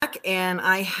back, and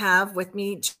I have with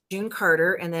me June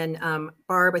Carter, and then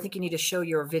Barb, I think you need to show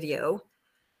your video.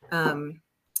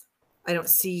 I don't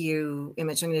see you,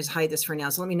 Image. I'm going to just hide this for now,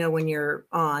 so let me know when you're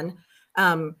on.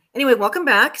 Anyway, welcome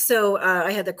back. So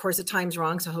I had the course of times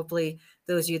wrong, so hopefully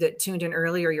those of you that tuned in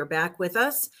earlier, you're back with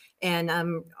us. And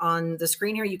on the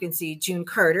screen here, you can see June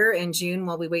Carter. And June,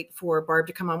 while we wait for Barb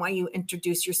to come on, why don't you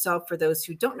introduce yourself for those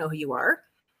who don't know who you are?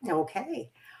 Okay.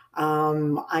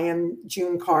 I am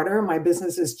June Carter. My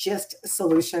business is Gist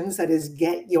Solutions. That is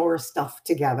Get Your Stuff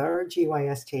Together,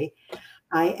 GYST.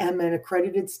 I am an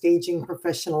accredited staging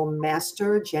professional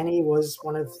master. Jennie was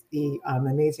one of the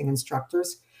amazing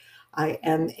instructors. I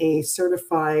am a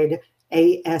certified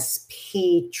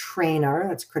IAHSP trainer.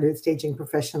 That's accredited staging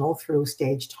professional through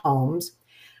Staged Homes.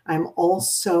 I'm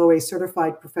also a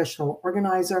certified professional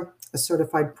organizer, a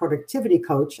certified productivity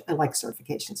coach. I like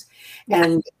certifications,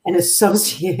 and an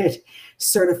associate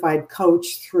certified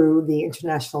coach through the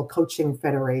International Coaching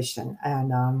Federation.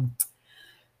 And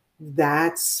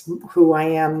that's who I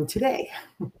am today.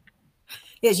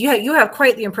 Yes, you have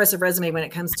quite the impressive resume when it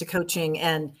comes to coaching.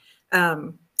 And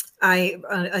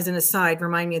as an aside,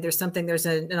 remind me, there's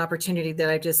an opportunity that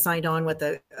I just signed on with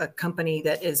a company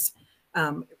that is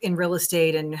in real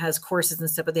estate and has courses and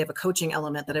stuff, but they have a coaching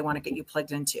element that I want to get you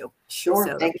plugged into. Sure,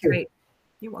 so thank you. Great.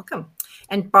 You're welcome.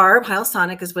 And Barb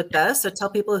Heil-Sonneck is with us. So tell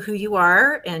people who you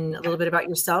are and a little bit about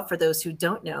yourself for those who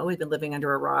don't know, who've been living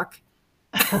under a rock.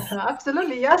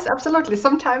 Absolutely. Yes, absolutely.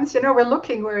 Sometimes, we're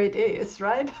looking where it is,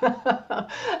 right?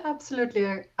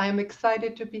 Absolutely. I am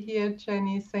excited to be here,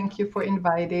 Jennie. Thank you for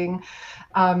inviting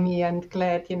me, and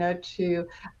glad, to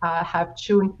have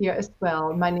June here as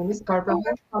well. My name is Barbara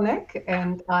Heil-Sonneck,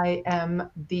 and I am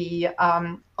the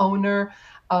owner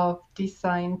of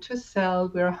Design to Sell.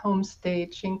 We're a home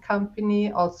staging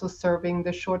company, also serving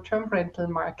the short-term rental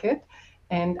market.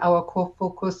 And our core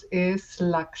focus is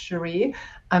luxury.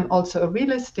 I'm also a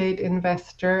real estate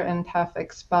investor and have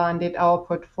expanded our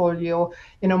portfolio,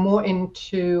 more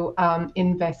into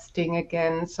investing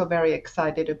again. So very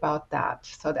excited about that.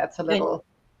 So that's a little.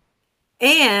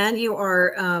 And you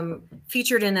are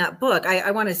featured in that book.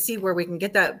 I want to see where we can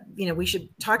get that. We should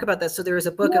talk about that. So there was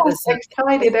a book. Yes,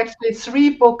 excited. Actually,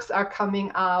 3 books are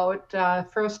coming out.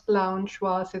 First launch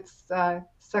was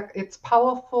it's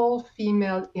Powerful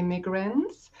Female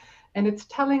Immigrants, and it's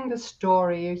telling the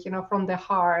story, from the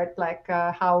heart, like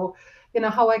how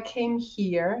I came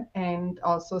here, and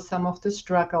also some of the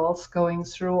struggles going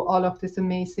through. All of these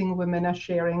amazing women are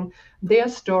sharing their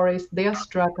stories, their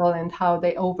struggle, and how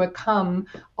they overcome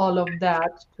all of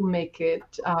that to make it,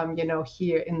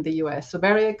 here in the US. So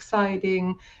very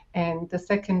exciting. And the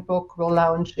second book will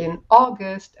launch in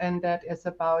August, and that is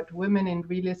about women in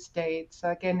real estate. So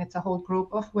again, it's a whole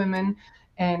group of women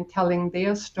and telling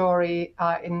their story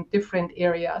in different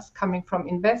areas, coming from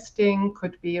investing,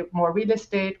 could be more real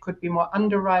estate, could be more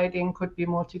underwriting, could be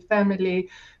multifamily,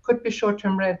 could be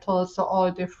short-term rentals, so all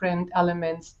different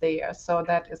elements there. So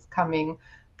that is coming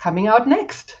out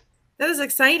next. That is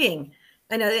exciting.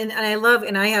 And I love,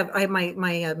 and I have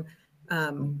my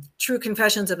True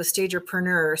Confessions of a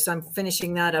Stagerpreneur. So I'm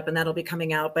finishing that up, and that'll be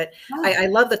coming out. But I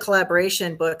love the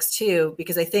collaboration books too,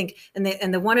 because I think,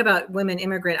 and the one about women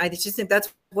immigrant, I just think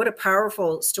that's what a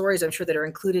powerful stories I'm sure that are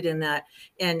included in that.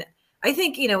 And I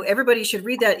think, everybody should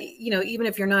read that, even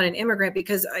if you're not an immigrant,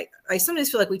 because I sometimes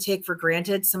feel like we take for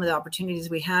granted some of the opportunities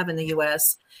we have in the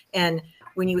US. And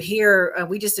when you hear,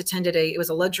 we just attended it was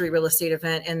a luxury real estate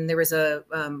event, and there was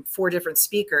 4 different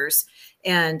speakers.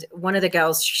 And one of the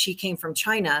gals, she came from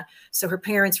China. So her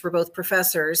parents were both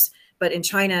professors, but in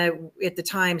China at the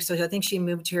time. So I think she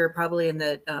moved here probably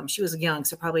she was young,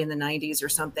 so probably in the 90s or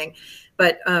something.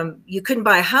 But you couldn't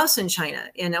buy a house in China,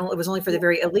 and it was only for the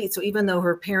very elite. So even though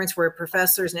her parents were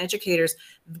professors and educators,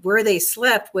 where they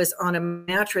slept was on a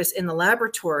mattress in the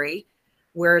laboratory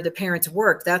where the parents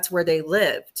worked. That's where they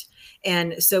lived.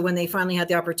 And so when they finally had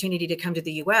the opportunity to come to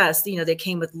the US, they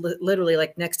came with literally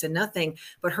like next to nothing.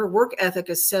 But her work ethic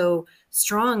is so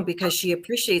strong because she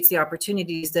appreciates the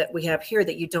opportunities that we have here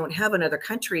that you don't have in other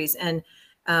countries. And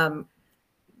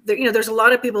there's a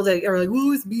lot of people that are like,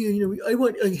 "Well, it's me, I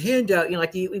want a handout."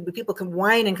 People can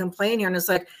whine and complain here, and it's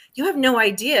like you have no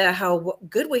idea how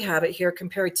good we have it here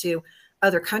compared to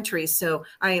other countries. So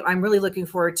I'm really looking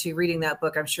forward to reading that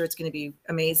book. I'm sure it's going to be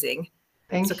amazing.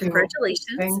 Thank you.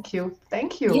 Congratulations. Thank you.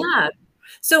 Thank you. Yeah.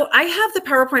 So I have the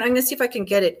PowerPoint. I'm going to see if I can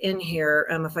get it in here.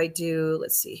 If I do,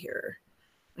 let's see here.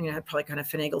 I'm going to probably kind of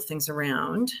finagle things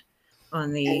around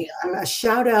on the. And a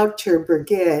shout out to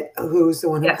Brigitte, who's the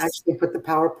one who actually put the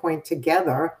PowerPoint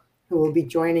together, who will be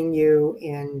joining you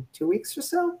in 2 weeks or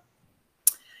so.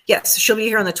 Yes, she'll be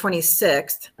here on the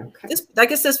 26th. Okay. I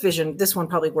guess this one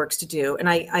probably works to do, and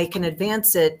I can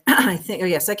advance it. I think, oh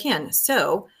yes, I can.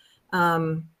 So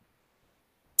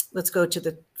let's go to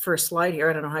the first slide here.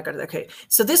 I don't know how I got it. Okay,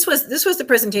 so this was the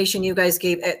presentation you guys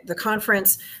gave at the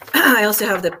conference. I also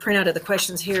have the printout of the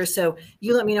questions here. So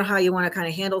you let me know how you want to kind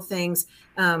of handle things.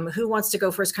 Who wants to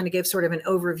go first? Kind of give sort of an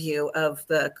overview of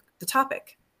the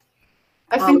topic.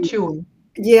 I think June.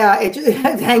 Yeah,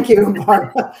 thank you,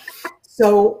 Barbara.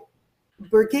 So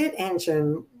Birgit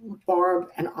Anchen, Barb,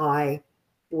 and I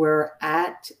were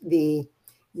at the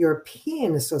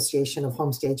European Association of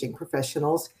Home Staging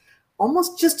Professionals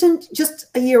almost just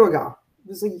a year ago. It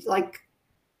was like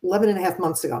 11 and a half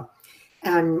months ago.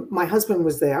 And my husband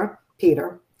was there,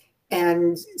 Peter,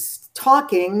 and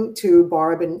talking to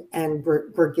Barb and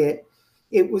Birgit,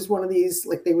 it was one of these,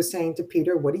 like they were saying to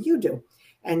Peter, what do you do?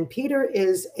 And Peter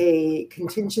is a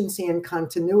contingency and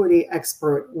continuity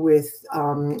expert with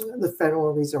the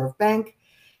Federal Reserve Bank,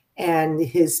 and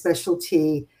his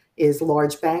specialty is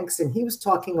large banks. And he was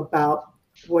talking about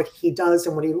what he does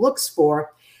and what he looks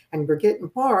for. And Birgit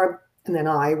and Barb, and then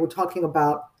I were talking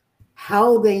about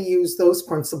how they use those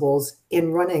principles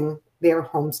in running their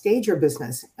home stager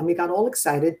business. And we got all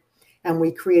excited, and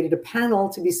we created a panel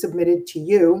to be submitted to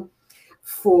you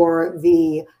for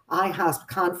the IAHSP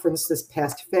conference this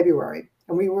past February.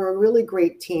 And we were a really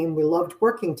great team. We loved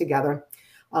working together.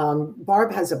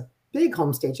 Barb has a big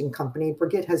home staging company.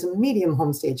 Birgit has a medium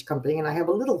home stage company, and I have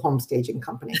a little home staging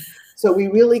company. So we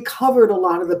really covered a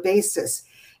lot of the basis.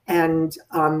 And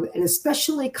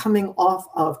especially coming off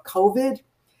of COVID,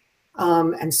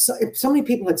 and so many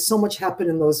people had so much happen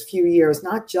in those few years,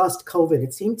 not just COVID.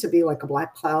 It seemed to be like a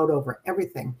black cloud over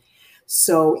everything.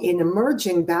 So in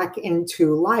emerging back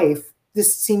into life,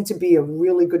 this seemed to be a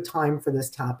really good time for this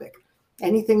topic.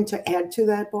 Anything to add to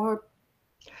that, Barb?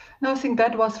 No, I think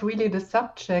that was really the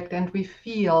subject, and we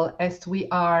feel as we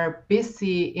are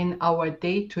busy in our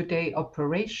day-to-day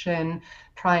operation,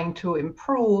 trying to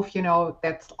improve,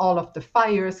 that's all of the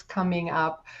fires coming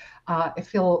up. I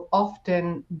feel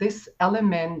often this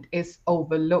element is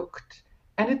overlooked,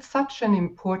 and it's such an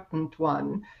important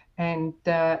one. And,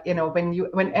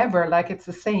 whenever, like it's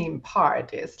the same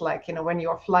part is like, when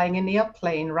you're flying an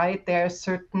airplane, right, there are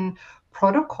certain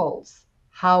protocols,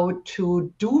 how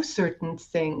to do certain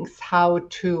things, how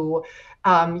to,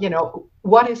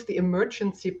 what is the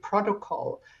emergency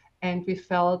protocol? And we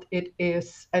felt it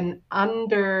is an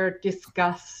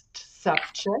under-discussed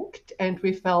subject, and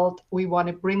we felt we want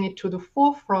to bring it to the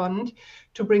forefront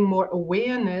to bring more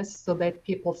awareness so that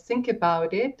people think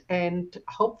about it and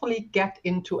hopefully get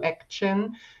into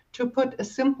action to put a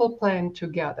simple plan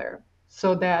together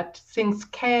so that things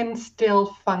can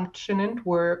still function and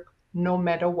work no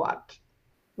matter what.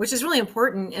 Which is really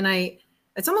important. And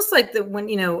it's almost like when,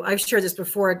 I've shared this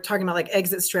before, talking about like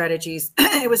exit strategies.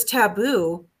 It was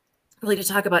taboo really to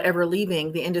talk about ever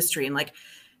leaving the industry and like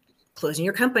closing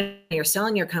your company or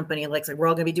selling your company. Like we're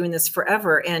all going to be doing this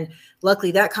forever. And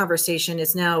luckily that conversation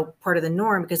is now part of the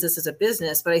norm because this is a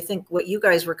business. But I think what you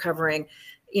guys were covering,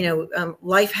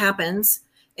 life happens.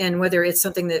 And whether it's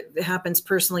something that happens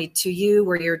personally to you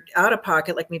where you're out of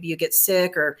pocket, like maybe you get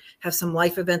sick or have some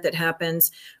life event that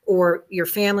happens, or your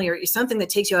family or something that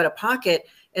takes you out of pocket,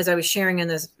 as I was sharing in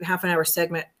this half an hour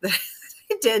segment that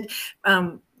I did,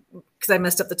 because I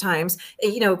messed up the times,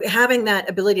 having that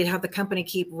ability to have the company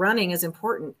keep running is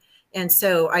important. And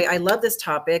so I love this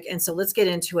topic. And so let's get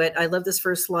into it. I love this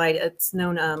first slide. It's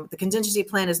known, the contingency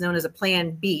plan is known as a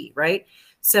plan B, right?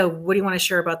 So what do you want to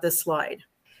share about this slide?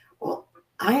 Well,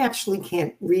 I actually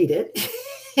can't read it.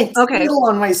 It's okay. Still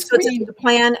on my screen. So it's a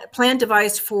plan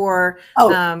devised for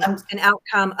an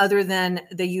outcome other than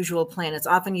the usual plan. It's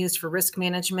often used for risk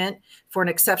management for an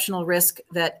exceptional risk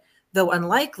that, though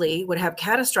unlikely, would have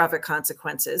catastrophic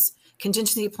consequences.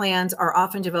 Contingency plans are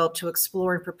often developed to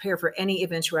explore and prepare for any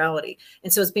eventuality.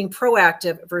 And so it's being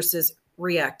proactive versus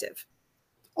reactive.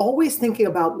 Always thinking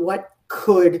about what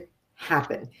could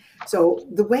happen. So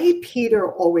the way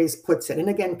Peter always puts it, and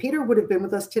again, Peter would have been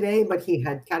with us today, but he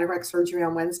had cataract surgery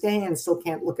on Wednesday and still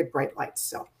can't look at bright lights.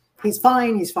 So he's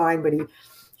fine, but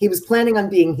he was planning on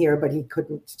being here, but he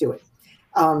couldn't do it.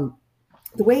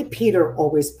 The way Peter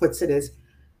always puts it is,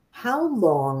 how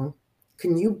long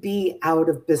can you be out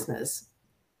of business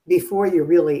before you're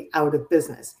really out of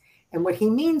business? And what he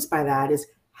means by that is,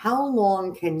 how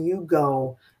long can you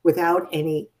go without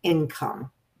any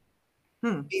income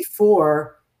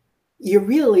before you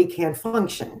really can't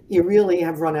function? You really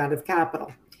have run out of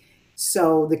capital.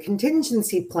 So the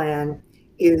contingency plan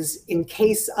is in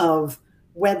case of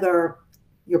whether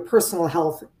your personal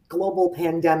health, global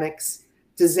pandemics,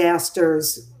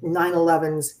 disasters,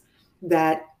 9/11s,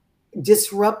 that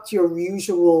disrupt your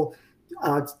usual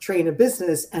train of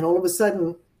business, and all of a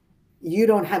sudden you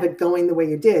don't have it going the way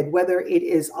you did, whether it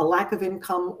is a lack of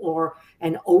income or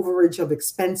an overage of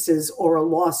expenses or a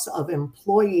loss of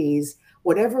employees,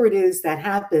 whatever it is that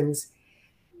happens,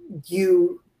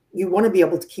 you want to be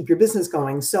able to keep your business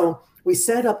going. So we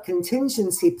set up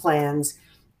contingency plans,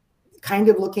 kind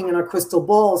of looking in our crystal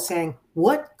ball saying,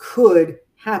 what could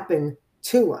happen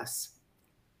to us?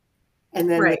 And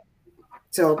then right.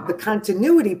 So the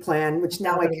continuity plan, which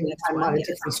now I'm on a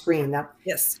different screen now.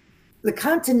 Yes. The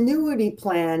continuity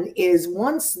plan is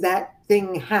once that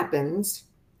thing happens,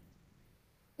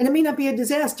 and it may not be a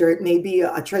disaster, it may be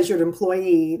a treasured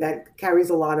employee that carries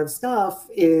a lot of stuff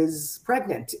is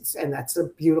pregnant, and that's a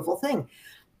beautiful thing.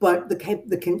 But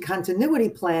the continuity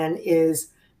plan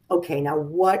is, okay, now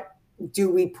what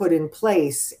do we put in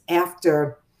place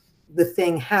after the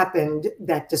thing happened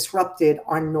that disrupted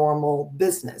our normal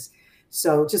business?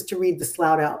 So just to read the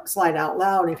slide out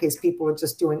loud in case people are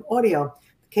just doing audio,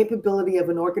 the capability of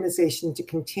an organization to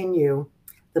continue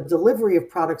the delivery of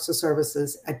products or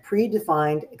services at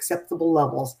predefined acceptable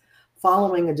levels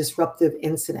following a disruptive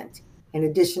incident. In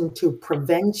addition to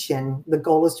prevention, the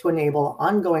goal is to enable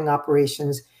ongoing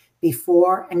operations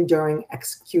before and during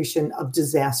execution of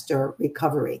disaster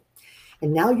recovery.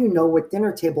 And now you know what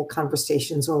dinner table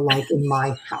conversations are like in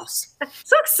my house.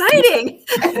 So exciting.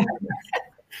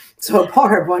 So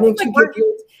Barb, why don't you give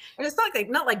you... And it's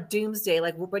not like doomsday,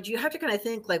 but you have to kind of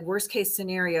think like worst case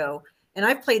scenario. And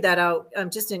I've played that out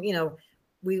just in,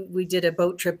 we did a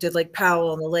boat trip to Lake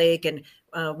Powell on the lake. And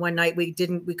one night we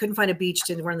couldn't find a beach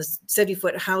to run this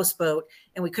 70-foot houseboat,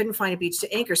 and we couldn't find a beach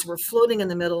to anchor. So we're floating in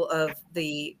the middle of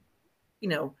the,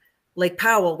 Lake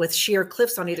Powell with sheer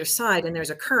cliffs on either side, and there's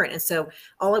a current. And so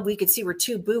all we could see were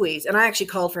two buoys. And I actually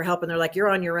called for help, and they're like, you're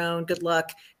on your own. Good luck.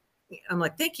 I'm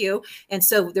like, thank you. And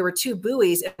so there were two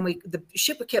buoys, and the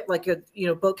ship kept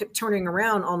boat kept turning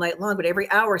around all night long, but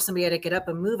every hour somebody had to get up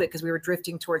and move it because we were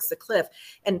drifting towards the cliff.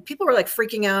 And people were like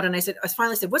freaking out. And I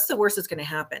finally said, what's the worst that's going to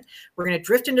happen? We're going to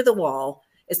drift into the wall.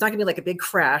 It's not going to be like a big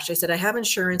crash. I said, I have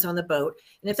insurance on the boat,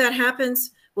 and if that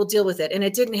happens, we'll deal with it. And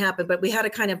it didn't happen, but we had to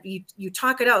kind of, you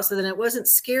talk it out so that it wasn't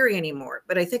scary anymore.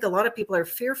 But I think a lot of people are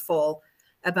fearful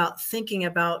about thinking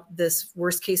about this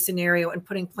worst case scenario and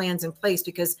putting plans in place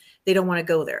because they don't want to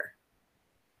go there.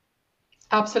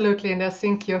 Absolutely. And I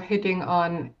think you're hitting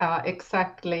on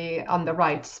exactly on the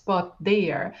right spot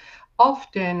there.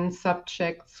 Often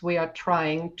subjects we are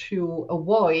trying to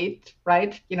avoid,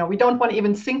 right? We don't want to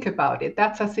even think about it.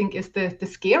 That's, I think, is the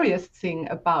scariest thing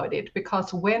about it,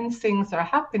 because when things are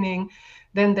happening,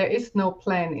 then there is no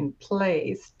plan in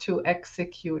place to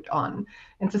execute on.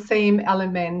 And the same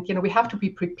element, we have to be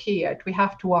prepared. We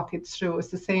have to walk it through. It's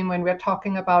the same when we're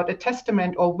talking about a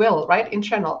testament or will, right? In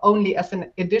general, only as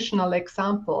an additional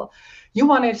example. You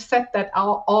want to set that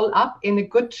all up in a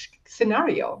good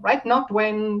scenario, right? Not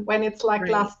when it's like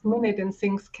right. Last minute and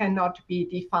things cannot be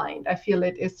defined. I feel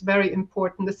it is very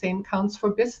important. The same counts for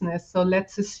business. So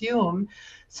let's assume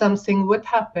something would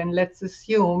happen. Let's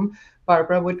assume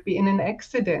Barbara would be in an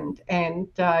accident and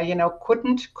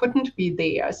couldn't be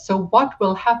there. So what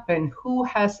will happen? Who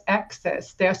has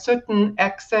access? There's certain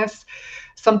access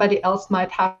somebody else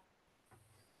might have.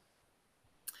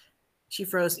 She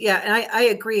froze. Yeah, and I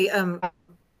agree.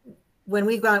 When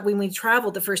we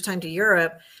traveled the first time to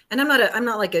Europe, and I'm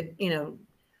not like a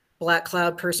black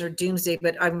cloud person or doomsday,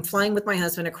 but I'm flying with my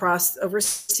husband across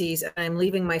overseas, and I'm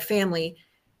leaving my family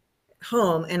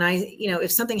home. And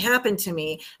if something happened to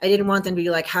me, I didn't want them to be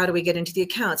like, how do we get into the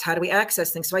accounts? How do we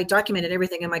access things? So I documented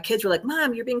everything. And my kids were like,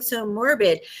 Mom, you're being so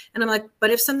morbid. And I'm like, but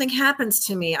if something happens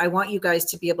to me, I want you guys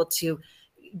to be able to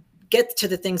get to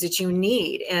the things that you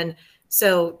need. And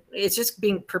so it's just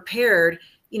being prepared,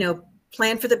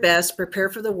 plan for the best, prepare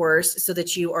for the worst so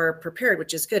that you are prepared,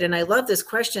 which is good. And I love this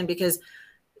question because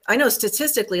I know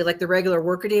statistically, like the regular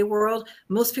workaday world,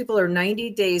 most people are 90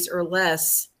 days or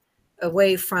less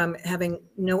away from having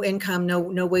no income,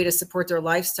 no way to support their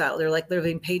lifestyle. They're like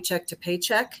living paycheck to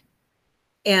paycheck.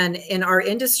 And in our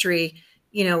industry,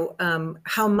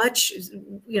 how much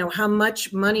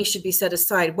money should be set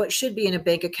aside? What should be in a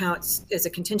bank account as a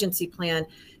contingency plan?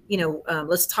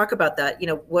 Let's talk about that.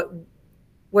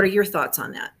 What are your thoughts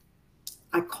on that?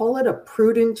 I call it a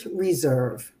prudent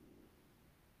reserve.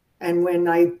 And when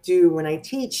I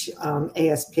teach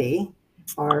ASP,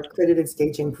 our accredited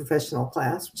staging professional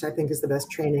class, which I think is the best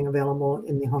training available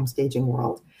in the home staging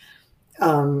world,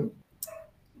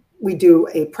 we do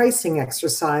a pricing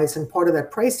exercise. And part of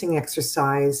that pricing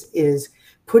exercise is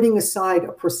putting aside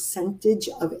a percentage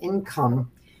of income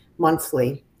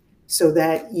monthly so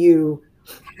that you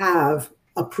have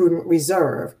a prudent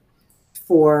reserve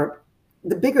for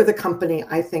the bigger the company,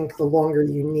 I think the longer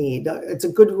you need. It's a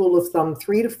good rule of thumb,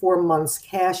 3 to 4 months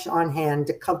cash on hand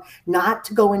to cover, not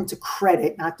to go into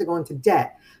credit, not to go into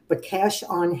debt, but cash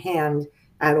on hand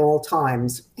at all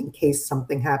times in case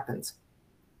something happens.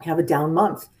 Have a down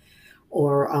month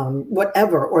or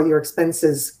whatever, or your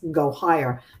expenses go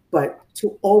higher, but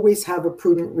to always have a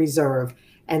prudent reserve.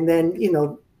 And then,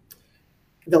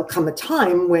 there'll come a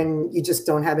time when you just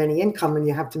don't have any income and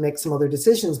you have to make some other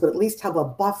decisions, but at least have a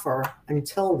buffer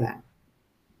until then.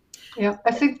 Yeah,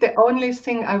 I think the only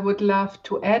thing I would love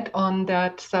to add on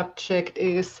that subject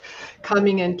is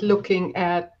coming and looking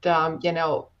at,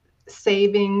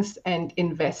 savings and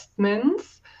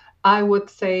investments. I would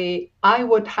say I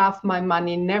would have my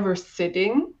money never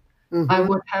sitting. Mm-hmm. I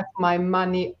would have my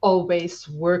money always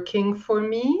working for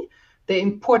me. The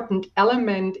important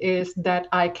element is that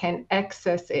I can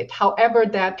access it. However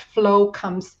that flow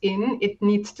comes in, it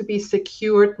needs to be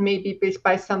secured maybe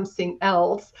by something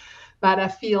else. But I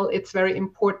feel it's very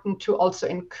important to also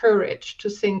encourage to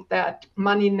think that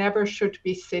money never should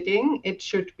be sitting. It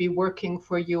should be working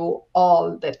for you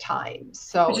all the time.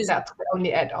 So that's the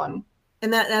only add-on.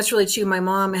 And that's really true. My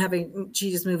mom, she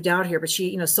just moved out here, but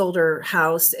she, sold her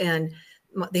house and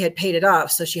they had paid it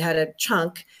off. So she had a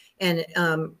chunk. And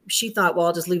she thought, well,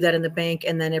 I'll just leave that in the bank.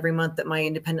 And then every month at my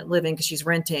independent living, because she's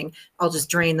renting, I'll just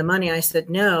drain the money. I said,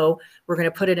 no, we're going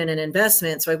to put it in an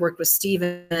investment. So I worked with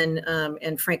Stephen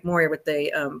and Frank Moyer with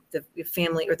the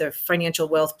family or the financial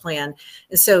wealth plan.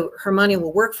 And so her money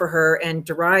will work for her and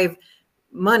derive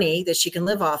money that she can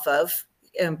live off of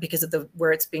because of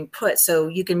where it's being put. So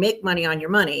you can make money on your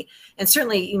money. And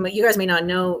certainly you guys may not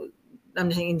know,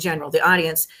 I'm saying in general, the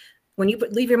audience, when you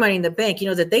leave your money in the bank,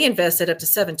 that they invested up to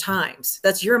 7 times.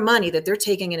 That's your money that they're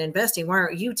taking and investing. Why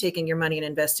aren't you taking your money and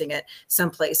investing it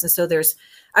someplace? And so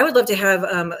I would love to have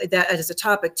that as a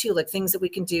topic too, like things that we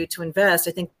can do to invest.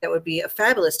 I think that would be a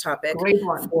fabulous topic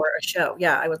for a show.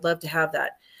 Yeah, I would love to have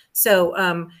that. So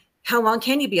how long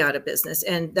can you be out of business?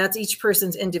 And that's each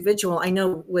person's individual. I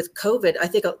know with COVID, I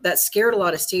think that scared a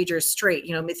lot of stagers straight,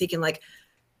 thinking like,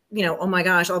 oh my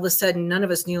gosh, all of a sudden, none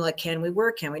of us knew, like, can we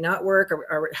work? Can we not work?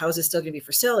 Or how is it still going to be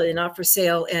for sale? Is it not for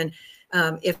sale? And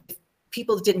if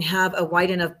people didn't have a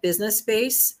wide enough business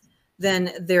base,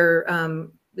 then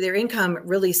their income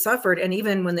really suffered. And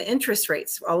even when the interest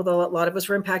rates, although a lot of us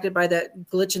were impacted by that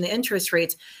glitch in the interest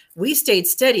rates, we stayed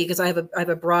steady because I have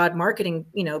a broad marketing,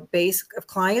 base of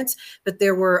clients. But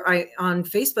on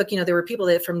Facebook, there were people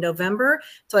that from November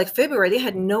to like February, they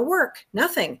had no work,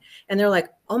 nothing. And they're like,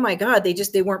 oh my God,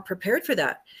 they weren't prepared for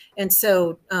that. And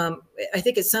so I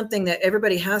think it's something that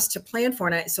everybody has to plan for.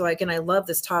 And I love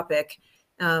this topic.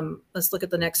 Let's look at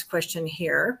the next question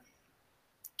here.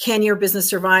 Can your business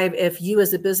survive if you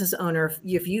as a business owner,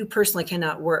 if you personally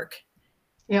cannot work?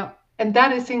 Yeah, and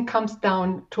that I think comes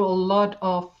down to a lot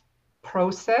of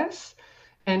process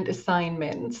and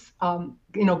assignments,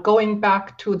 going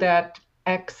back to that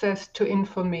access to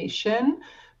information,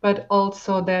 but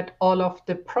also that all of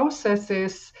the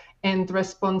processes and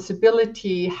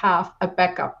responsibility have a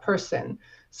backup person.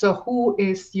 So who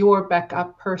is your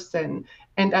backup person?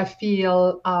 And I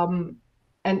feel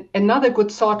and another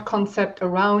good thought concept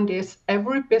around is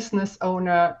every business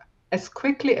owner, as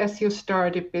quickly as you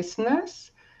start a business,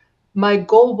 my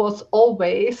goal was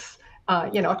always,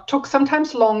 took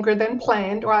sometimes longer than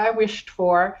planned or I wished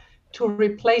for, to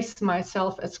replace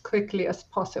myself as quickly as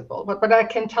possible. But I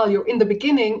can tell you in the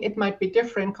beginning, it might be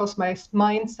different because my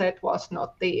mindset was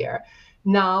not there.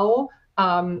 Now,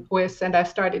 and I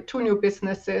started 2 new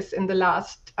businesses in the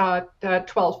last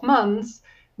 12 months,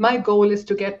 my goal is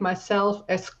to get myself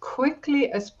as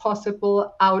quickly as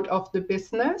possible out of the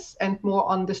business and more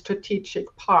on the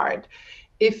strategic part.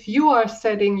 If you are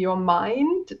setting your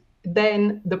mind,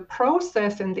 then the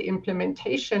process and the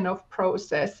implementation of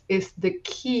process is the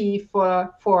key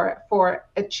for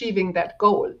achieving that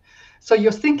goal. So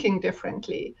you're thinking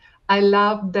differently. I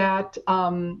love that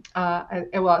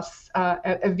it was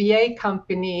a VA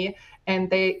company,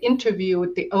 and they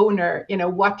interviewed the owner,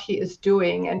 what he is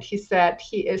doing. And he said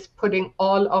he is putting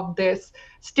all of this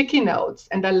sticky notes.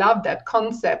 And I love that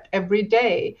concept. Every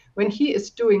day when he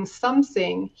is doing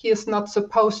something he is not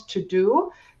supposed to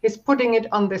do, he's putting it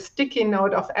on the sticky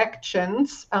note of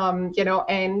actions,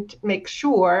 and make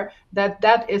sure that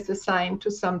that is assigned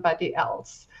to somebody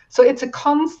else. So it's a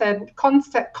constant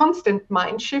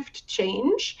mind shift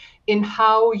change in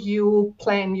how you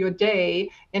plan your day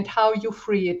and how you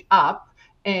free it up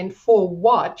and for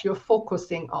what you're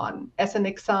focusing on. As an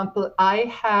example, I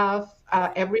have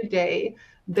every day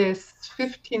this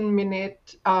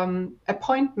 15-minute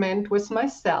appointment with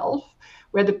myself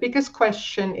where the biggest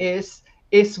question is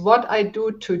is what I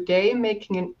do today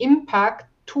making an impact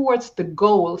towards the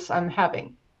goals I'm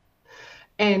having?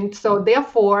 And so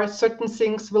therefore, certain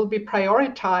things will be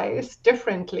prioritized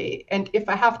differently. And if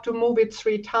I have to move it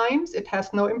 3 times, it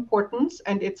has no importance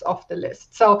and it's off the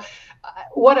list. So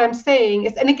what I'm saying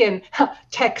is, and again,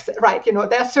 tax, right? You know,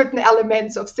 there are certain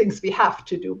elements of things we have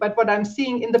to do. But what I'm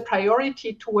seeing in the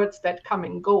priority towards that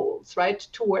common goals, right?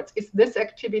 Towards, is this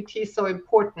activity so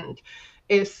important?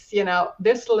 Is, you know,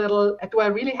 this little, do I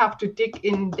really have to dig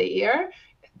in there?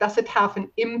 Does it have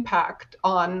an impact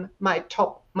on my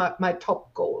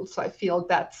top goals? So I feel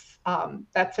that's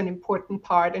an important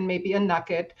part and maybe a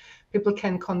nugget people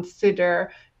can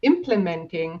consider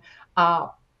implementing.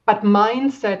 But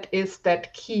mindset is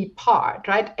that key part,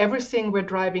 right? Everything we're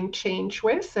driving change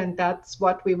with, and that's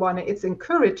what we want to, it's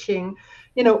encouraging,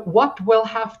 you know, what will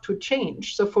have to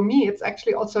change. So for me, it's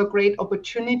actually also a great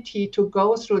opportunity to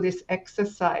go through this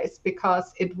exercise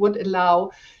because it would allow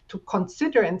to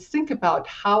consider and think about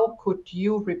how could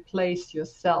you replace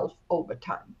yourself over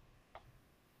time.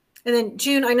 And then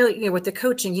June, I know, you know, with the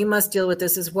coaching, you must deal with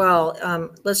this as well.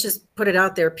 Let's just put it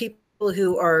out there. People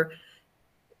who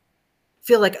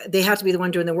feel like they have to be the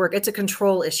one doing the work. It's a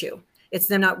control issue. It's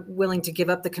them not willing to give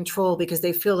up the control because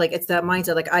they feel like it's that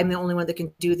mindset, like I'm the only one that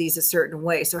can do these a certain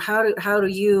way. So how do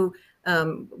you,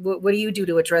 what do you do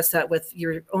to address that with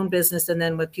your own business and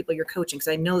then with people you're coaching?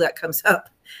 Because I know that comes up.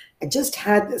 I just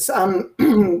had this, some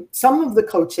of the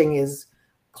coaching is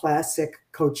classic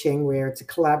coaching where it's a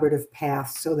collaborative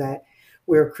path so that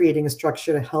we're creating a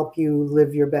structure to help you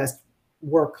live your best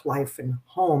work, life, and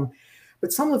home.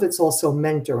 But some of it's also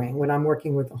mentoring when I'm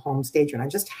working with a home stager. And I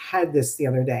just had this the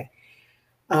other day.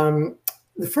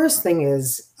 The first thing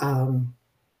is,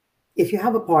 if you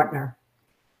have a partner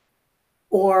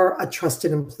or a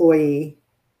trusted employee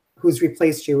who's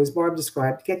replaced you, as Barb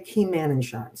described, get key man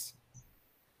insurance.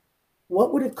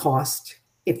 What would it cost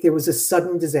if there was a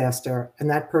sudden disaster and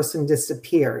that person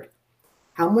disappeared?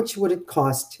 How much would it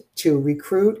cost to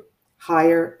recruit,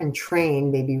 hire, and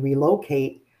train, maybe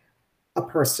relocate a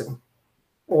person?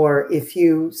 Or if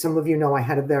some of you know,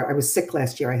 I was sick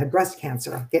last year. I had breast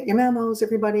cancer. Get your memos,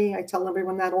 everybody. I tell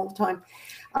everyone that all the time.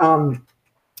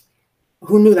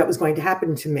 Who knew that was going to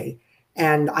happen to me?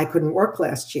 And I couldn't work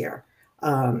last year.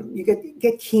 You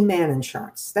get key man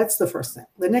insurance. That's the first thing.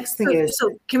 The next thing is. So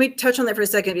can we touch on that for a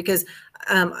second? Because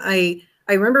I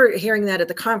remember hearing that at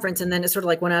the conference and then it sort of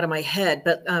like went out of my head.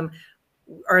 But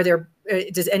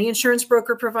does any insurance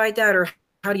broker provide that, or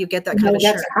how do you get that kind of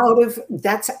insurance?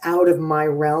 That's out of my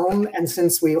realm. And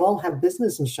since we all have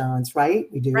business insurance, right?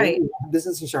 We do. Right. We have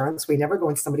business insurance. We never go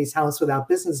into somebody's house without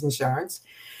business insurance,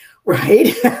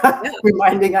 right? Yeah.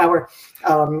 Reminding our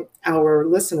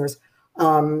listeners,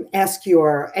 ask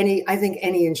I think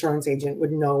any insurance agent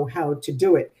would know how to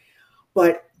do it.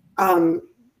 But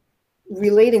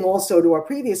relating also to our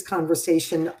previous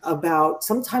conversation about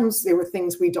sometimes there were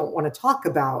things we don't want to talk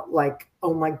about, like,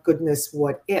 oh my goodness,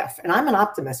 what if? And I'm an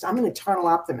optimist. I'm an eternal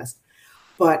optimist.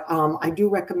 But I do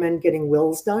recommend getting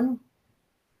wills done,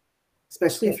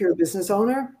 especially if you're a business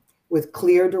owner, with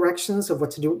clear directions of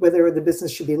what to do, whether the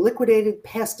business should be liquidated,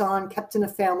 passed on, kept in a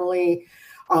family,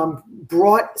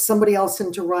 brought somebody else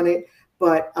in to run it.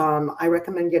 But I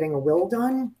recommend getting a will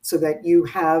done so that you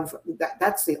have,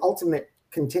 that's the ultimate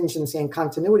contingency and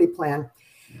continuity plan.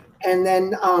 And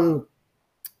then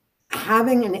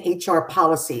having an HR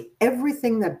policy,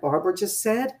 everything that Barbara just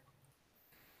said,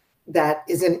 that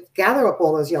is gather up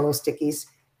all those yellow stickies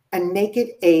and make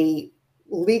it a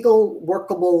legal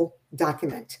workable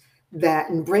document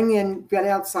and get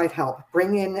outside help,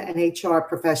 bring in an HR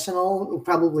professional,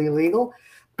 probably legal,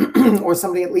 or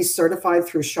somebody at least certified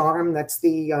through SHARM, that's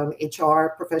the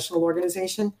HR professional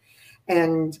organization,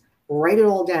 and write it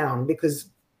all down.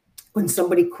 Because when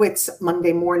somebody quits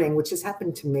Monday morning, which has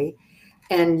happened to me,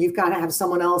 and you've got to have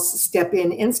someone else step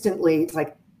in instantly, it's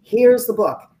like, here's the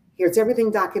book, here's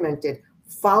everything documented,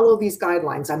 follow these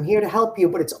guidelines, I'm here to help you,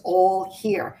 but it's all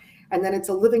here. And then it's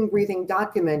a living, breathing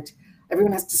document.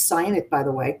 Everyone has to sign it, by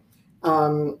the way.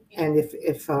 And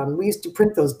if we used to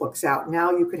print those books out,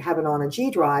 now you could have it on a G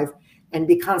drive and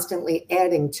be constantly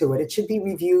adding to it. It should be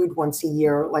reviewed once a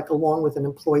year, like along with an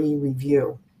employee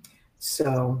review.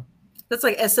 So that's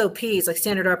like SOPs, like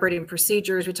standard operating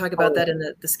procedures. We talk about that in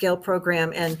the SCALE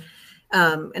program. And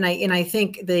I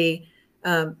think it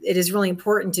is really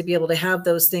important to be able to have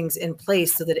those things in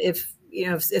place so that if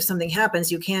something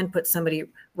happens, you can put somebody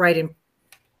right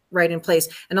in place.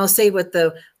 And I'll say with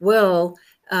the will,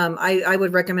 I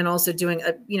would recommend also doing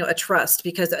a trust,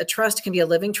 because a trust can be a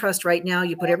living trust. Right now,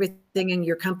 you put everything in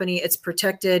your company, it's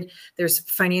protected. There's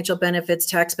financial benefits,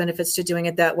 tax benefits to doing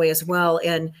it that way as well.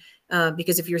 And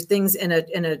because if your things in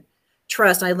a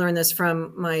trust, I learned this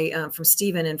from from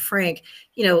Stephen and Frank,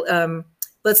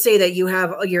 let's say that you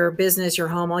have your business, your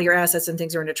home, all your assets and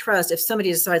things are in a trust. If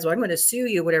somebody decides, well, I'm going to sue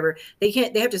you, whatever, they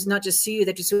have to not just sue you, they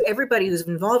have to sue everybody who's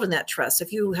involved in that trust.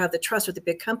 If you have the trust with a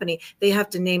big company, they have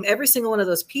to name every single one of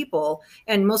those people.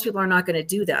 And most people are not going to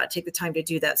do that, take the time to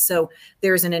do that. So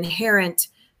there's an inherent,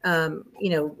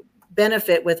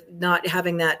 benefit with not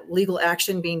having that legal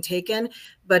action being taken,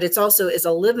 but it's also is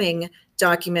a living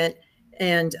document.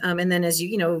 And then as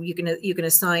you can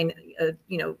assign,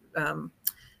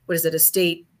 what is it,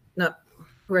 estate, not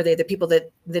who are they, the people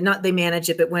that they manage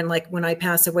it, but when I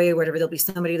pass away or whatever, there'll be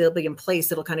somebody that'll be in place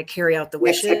that'll kind of carry out the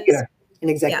wishes. An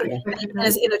executor. Yeah.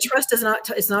 And in a trust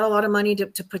it's not a lot of money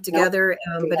to put together,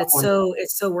 but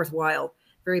it's so worthwhile,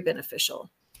 very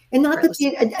beneficial. And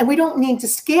and we don't need to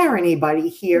scare anybody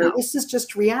here. No. This is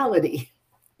just reality.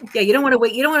 Yeah, you don't want to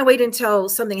wait. You don't want to wait until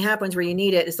something happens where you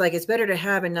need it. It's like it's better to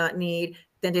have and not need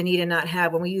than to need and not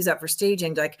have. When we use that for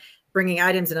staging, like bringing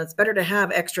items in, it's better to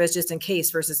have extras just in case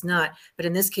versus not. But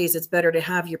in this case, it's better to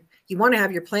have you want to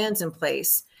have your plans in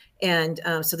place, and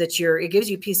so that it gives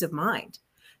you peace of mind.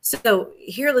 So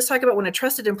here, let's talk about when a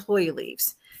trusted employee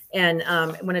leaves. And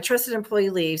when a trusted employee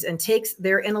leaves and takes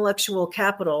their intellectual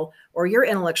capital or your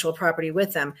intellectual property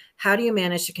with them, how do you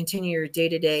manage to continue your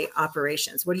day-to-day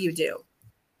operations? What do you do?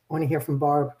 I want to hear from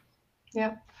Barb.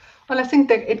 Yeah. Well, I think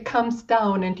that it comes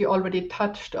down, and you already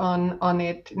touched on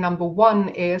it. Number one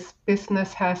is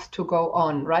business has to go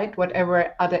on, right?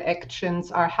 Whatever other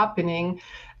actions are happening,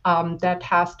 that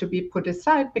has to be put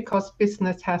aside because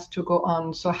business has to go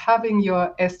on. So having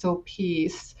your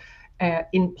SOPs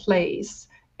in place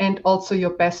and also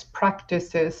your best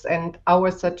practices. And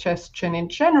our suggestion in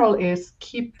general is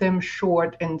keep them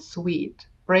short and sweet,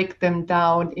 break them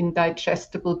down in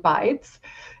digestible bites.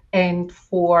 And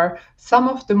for some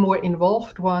of the more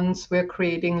involved ones, we're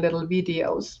creating little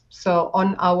videos. So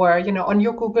on on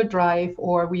your Google Drive,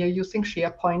 or we are using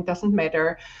SharePoint, doesn't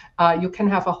matter. You can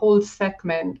have a whole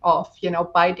segment of,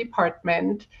 by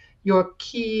department, your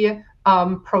key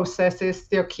processes,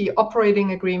 their key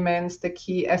operating agreements, the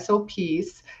key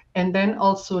SOPs, and then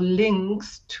also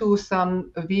links to some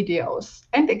videos.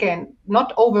 And again,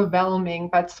 not overwhelming,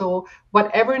 but so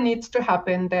whatever needs to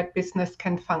happen that business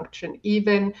can function,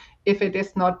 even if it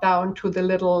is not down to the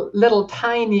little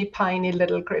tiny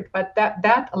little grid, but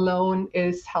that alone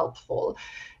is helpful.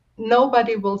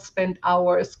 Nobody will spend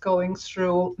hours going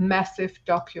through massive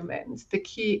documents. The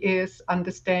key is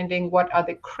understanding what are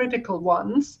the critical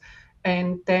ones.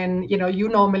 And then, you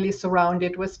normally surround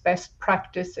it with best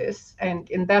practices. And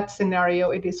in that scenario,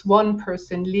 it is one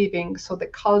person leaving. So the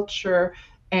culture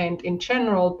and in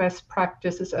general, best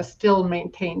practices are still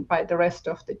maintained by the rest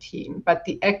of the team. But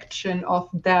the action of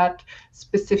that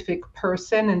specific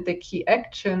person and the key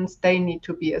actions, they need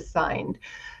to be assigned.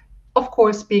 Of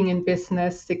course, being in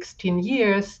business 16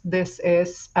 years, this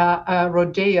is a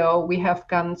rodeo we have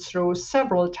gone through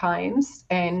several times,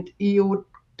 and you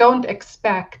don't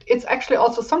expect, it's actually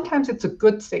also sometimes it's a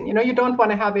good thing, you don't want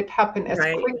to have it happen as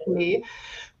quickly,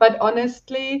 but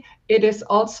honestly, it is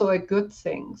also a good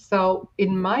thing. So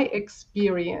in my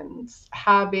experience,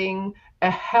 having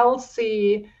a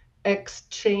healthy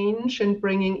exchange and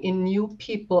bringing in new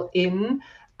people in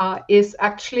is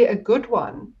actually a good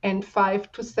one. And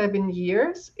 5 to 7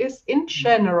 years is in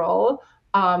general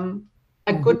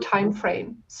a good time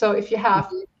frame. So if you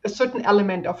have a certain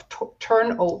element of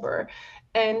turnover,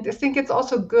 and I think it's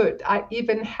also good. I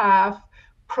even have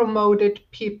promoted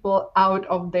people out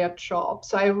of their job.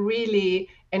 So I really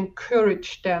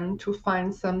encourage them to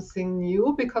find something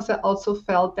new, because I also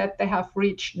felt that they have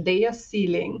reached their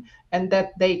ceiling and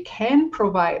that they can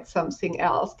provide something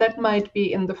else. That might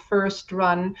be in the first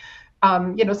run.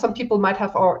 Some people might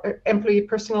have, or employee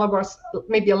personnel was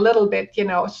maybe a little bit,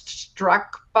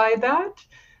 struck by that.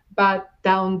 But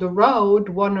down the road,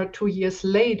 1 or 2 years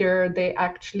later, they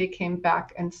actually came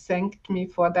back and thanked me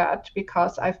for that,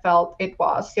 because I felt it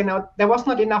was, there was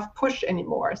not enough push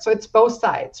anymore. So it's both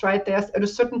sides, right? There's at a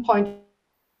certain point,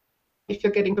 if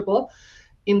you're getting people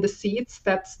in the seats,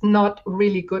 that's not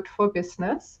really good for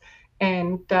business.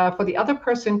 And for the other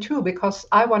person too, because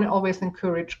I want to always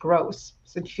encourage growth.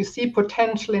 So if you see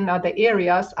potential in other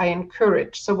areas, I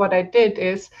encourage. So what I did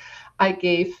is, I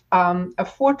gave a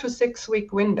 4 to 6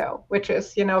 week window, which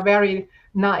is, very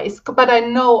nice. But I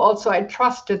know also I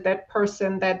trusted that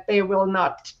person that they will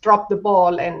not drop the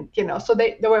ball. And, so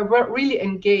they were really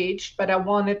engaged, but I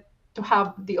wanted to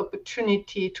have the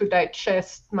opportunity to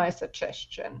digest my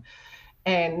suggestion.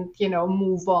 and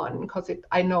move on, because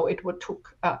I know it would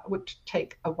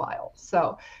take a while.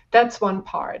 So that's one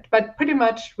part. But pretty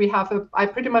much I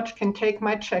pretty much can take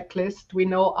my checklist. We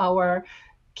know our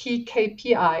key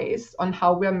KPIs on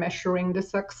how we're measuring the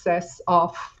success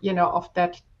of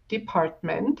that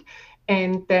department,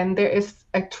 and then there is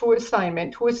a true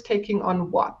assignment, who is taking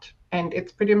on what, and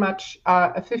it's pretty much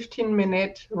a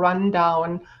 15-minute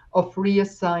rundown of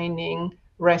reassigning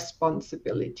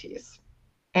responsibilities.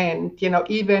 And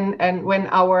when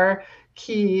our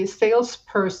key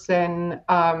salesperson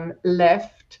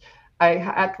left, I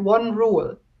had one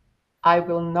rule: I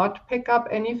will not pick up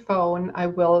any phone. I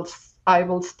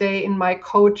will stay in my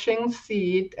coaching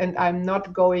seat, and I'm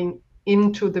not going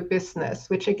into the business,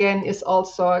 which again is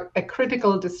also a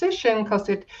critical decision, because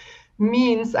it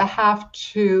means I have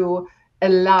to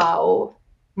allow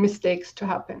mistakes to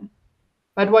happen.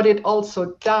 But what it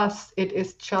also does, it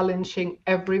is challenging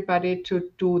everybody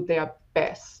to do their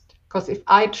best. Because if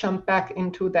I jump back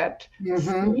into that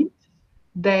seat,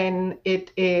 then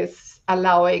it is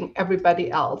allowing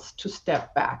everybody else to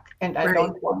step back. And I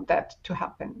don't want that to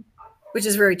happen. Which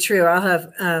is very true. I'll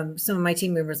have some of my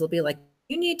team members will be like,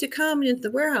 you need to come into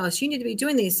the warehouse. You need to be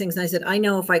doing these things. And I said, I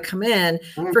know if I come in,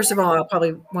 first of all, I'll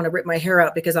probably want to rip my hair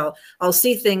out, because I'll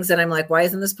see things that I'm like, why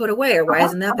isn't this put away? Or why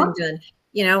hasn't that been done?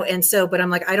 And so, but I'm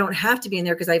like, I don't have to be in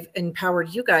there, because I've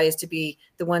empowered you guys to be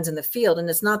the ones in the field. And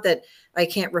it's not that I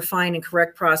can't refine and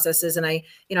correct processes. And I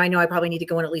know I probably need to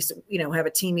go in at least, have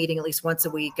a team meeting at least once a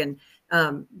week. And,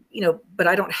 but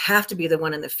I don't have to be the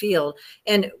one in the field.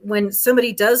 And when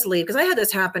somebody does leave, because I had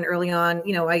this happen early on,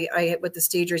 I with the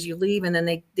stagers, you leave, and then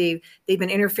they've been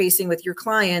interfacing with your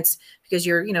clients, because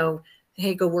you're,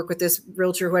 hey, go work with this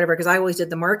realtor or whatever, because I always did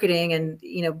the marketing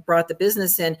and, brought the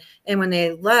business in. And when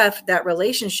they left, that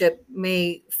relationship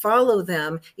may follow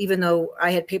them, even though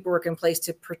I had paperwork in place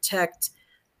to protect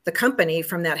the company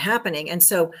from that happening. And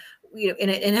so, and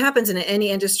it happens in any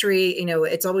industry,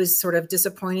 it's always sort of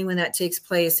disappointing when that takes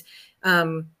place.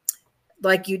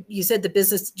 Like you said, the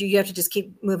business, you have to just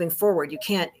keep moving forward. You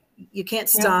can't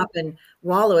stop and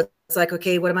wallow. It's like,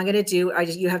 okay, what am I going to do?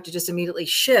 You have to just immediately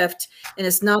shift. And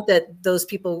it's not that those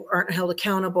people aren't held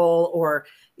accountable or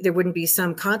there wouldn't be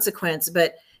some consequence,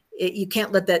 but you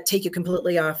can't let that take you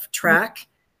completely off track.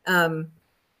 And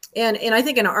I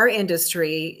think in our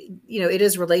industry, it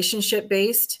is relationship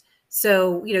based.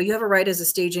 So, you have a right as a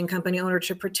staging company owner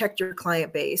to protect your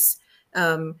client base.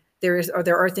 There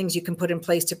are things you can put in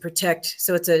place to protect.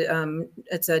 So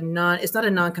it's not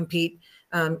a non-compete.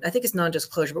 I think it's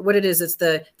non-disclosure, but what it is,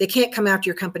 they can't come after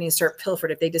your company and start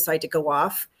pilfering if they decide to go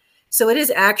off. So it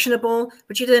is actionable,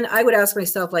 but I would ask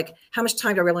myself, like, how much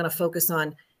time do I really want to focus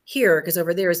on here? Because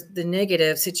over there is the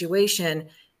negative situation.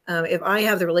 If I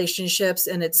have the relationships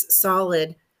and it's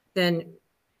solid, then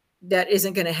that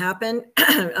isn't going to happen.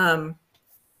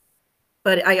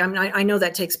 But I know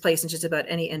that takes place in just about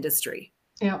any industry.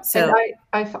 Yeah. So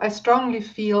and I strongly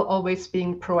feel always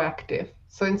being proactive.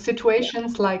 So in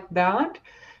situations like that,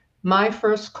 my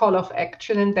first call of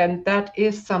action, and then that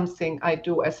is something I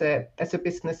do as a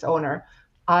business owner.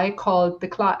 I called the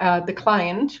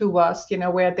client who was,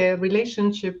 where the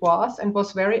relationship was, and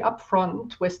was very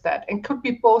upfront with that. And could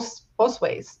be both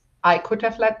ways. I could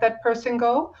have let that person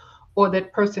go, or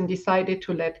that person decided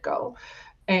to let go.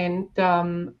 And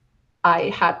I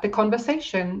had the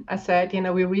conversation. I said,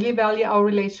 we really value our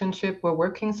relationship. We're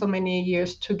working so many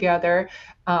years together.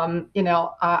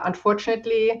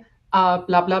 Unfortunately, blah,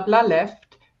 blah, blah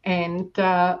left. And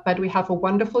but we have a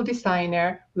wonderful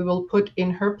designer we will put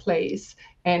in her place.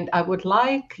 And I would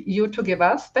like you to give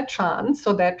us the chance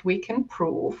so that we can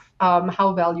prove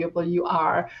how valuable you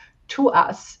are to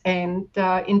us. And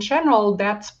in general,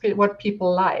 that's what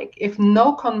people like. If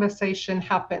no conversation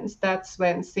happens, that's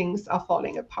when things are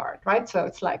falling apart, right? So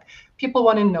it's like people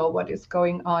want to know what is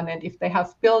going on. And if they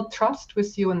have built trust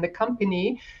with you and the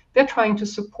company, they're trying to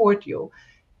support you.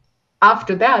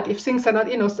 After that, if things are not,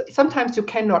 sometimes you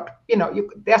cannot,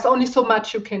 there's only so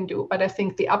much you can do. But I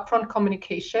think the upfront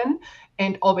communication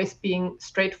and always being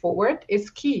straightforward is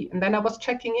key. And then I was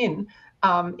checking in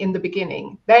the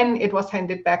beginning. Then it was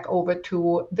handed back over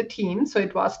to the team. So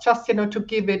it was just, to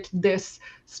give it this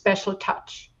special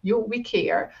touch. We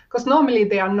care. Because normally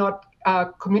they are not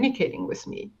communicating with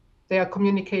me. They are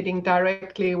communicating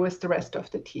directly with the rest of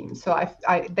the team. So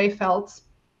they felt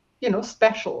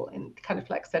special, and kind of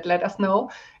like said, let us know.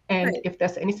 And if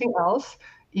there's anything else,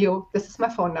 this is my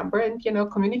phone number, and,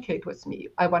 communicate with me.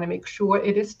 I want to make sure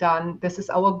it is done. This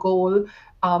is our goal.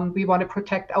 We want to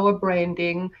protect our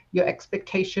branding. Your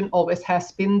expectation always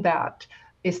has been that.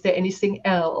 is there anything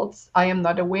else I am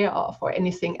not aware of, or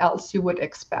anything else you would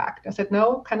expect? I said,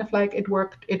 no, kind of like it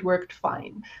worked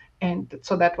fine. And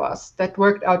so that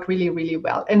worked out really, really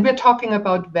well. And we're talking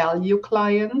about value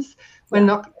clients. We're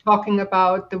not talking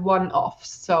about the one-offs.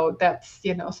 So that's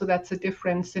a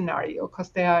different scenario, because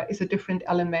there is a different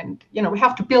element. We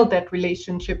have to build that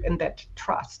relationship and that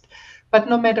trust. But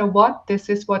no matter what, this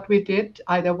is what we did,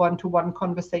 either one-to-one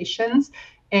conversations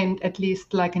and at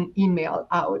least like an email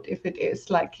out if it is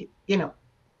like,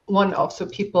 one of the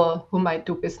people who might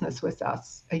do business with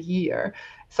us a year.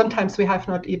 Sometimes we have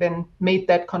not even made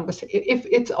that conversation. If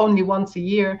it's only once a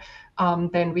year,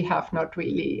 then we have not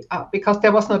really, because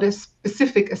there was not a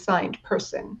specific assigned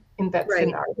person in that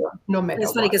scenario, no matter what.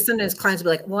 It's funny because sometimes clients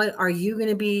will be like, "What are you going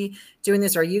to be doing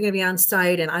this? Are you going to be on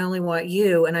site? And I only want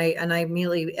you." And I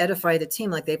immediately edify the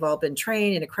team, like they've all been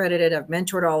trained and accredited. I've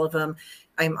mentored all of them.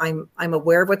 I'm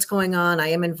aware of what's going on. I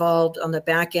am involved on the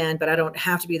back end, but I don't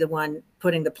have to be the one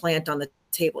putting the plant on the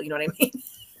table. You know what I mean?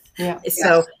 Yeah.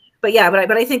 So, but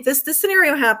I think this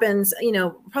scenario happens,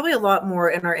 probably a lot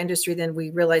more in our industry than we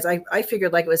realize. I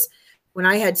figured like it was when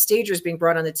I had stagers being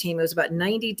brought on the team, it was about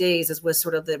 90 days was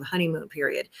sort of the honeymoon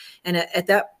period. And at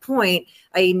that point,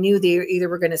 I knew they either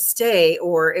were going to stay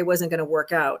or it wasn't going to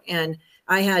work out. And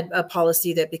I had a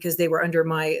policy that because they were under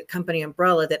my company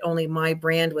umbrella, that only my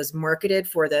brand was marketed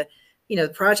for the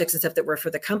projects and stuff that were for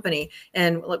the company.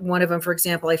 And one of them, for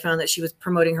example, I found that she was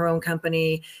promoting her own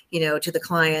company, to the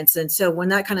clients. And so when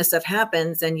that kind of stuff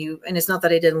happens, and it's not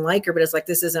that I didn't like her, but it's like,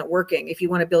 this isn't working. If you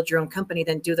want to build your own company,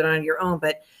 then do that on your own.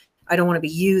 But I don't want to be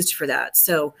used for that.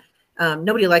 So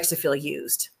nobody likes to feel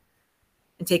used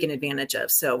and taken advantage of.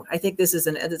 So I think it's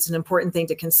an important thing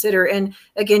to consider. And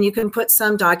again, you can put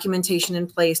some documentation in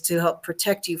place to help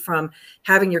protect you from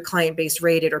having your client base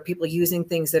raided or people using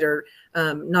things that are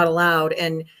not allowed.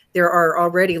 And there are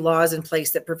already laws in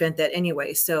place that prevent that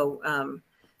anyway. So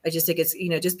I just think it's,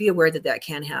 just be aware that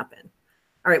can happen.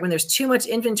 All right. When there's too much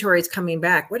inventory, it's coming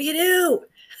back. What do you do?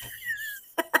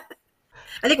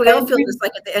 I think we all feel this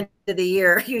like at the end of the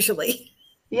year, usually.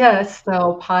 Yes,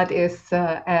 so part is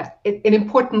an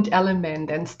important element,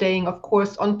 and staying, of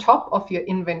course, on top of your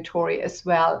inventory as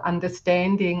well,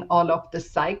 understanding all of the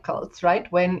cycles,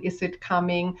 right? When is it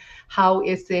coming? How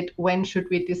is it? When should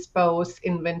we dispose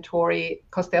inventory?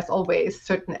 Because there's always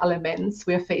certain elements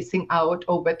we're phasing out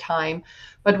over time.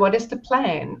 But what is the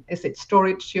plan? Is it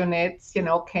storage units?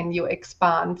 Can you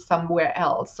expand somewhere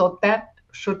else? So that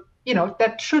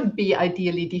should be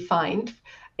ideally defined,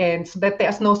 and so that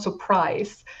there's no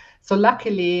surprise. So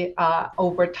luckily,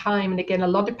 over time, and again, a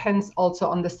lot depends also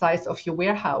on the size of your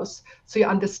warehouse. So you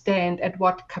understand at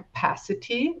what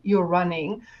capacity you're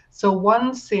running. So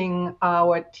one thing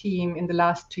our team in the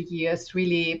last 2 years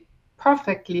really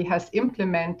perfectly has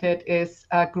implemented is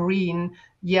a green,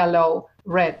 yellow,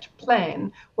 red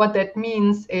plan. What that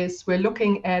means is we're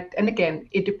looking at, and again,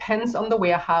 it depends on the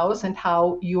warehouse and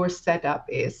how your setup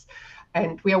is.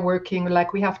 And we are working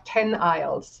like we have 10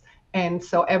 aisles. And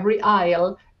so every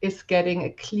aisle is getting a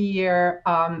clear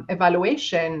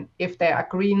evaluation if they are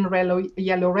green,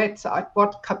 yellow, red. So at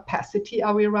what capacity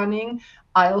are we running?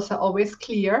 Aisles are always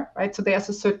clear, right? So there's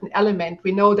a certain element.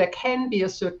 We know there can be a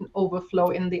certain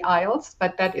overflow in the aisles,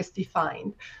 but that is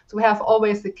defined. So we have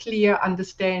always a clear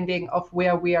understanding of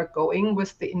where we are going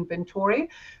with the inventory.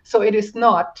 So it is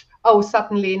not,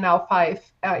 suddenly now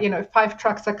five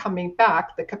trucks are coming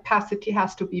back. The capacity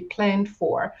has to be planned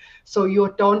for. So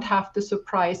you don't have the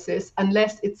surprises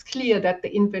unless it's clear that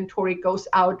the inventory goes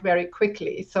out very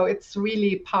quickly. So it's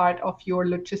really part of your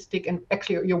logistic and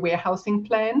actually your warehousing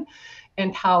plan,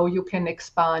 and how you can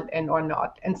expand and or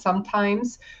not. And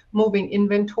sometimes moving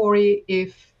inventory,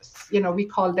 if we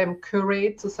call them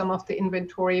curate, so some of the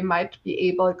inventory might be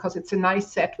able, because it's a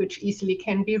nice set which easily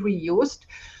can be reused,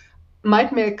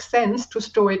 might make sense to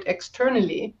store it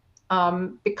externally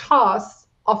because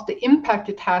of the impact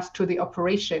it has to the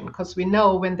operation. Because we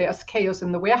know when there's chaos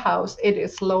in the warehouse, it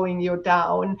is slowing you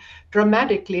down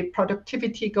dramatically.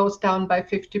 Productivity goes down by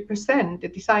 50%. The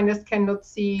designers cannot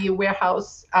see,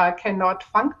 warehouse cannot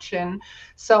function.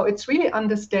 So it's really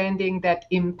understanding that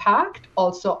impact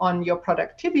also on your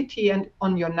productivity and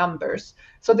on your numbers.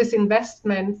 So this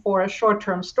investment for a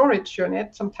short-term storage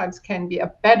unit sometimes can be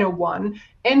a better one,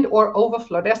 and or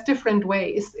overflow. There's different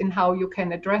ways in how you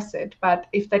can address it. But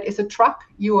if that is a truck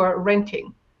you are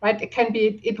renting, right?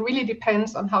 It really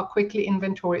depends on how quickly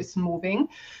inventory is moving.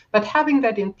 But having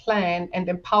that in plan and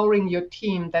empowering your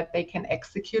team that they can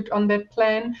execute on that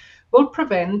plan will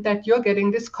prevent that you're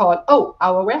getting this call,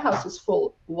 our warehouse is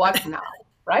full, what now?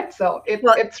 right? So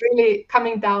it's really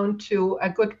coming down to a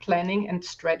good planning and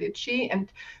strategy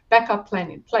and backup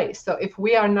plan in place. So if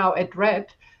we are now at red,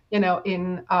 in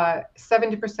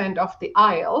 70% of the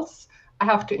aisles, I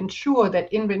have to ensure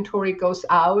that inventory goes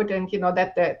out and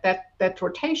that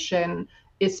rotation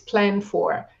is planned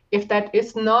for. If that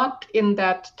is not in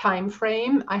that time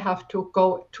frame, I have to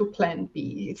go to plan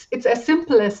B. It's as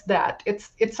simple as that.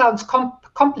 It sounds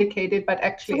complicated, but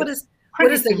actually so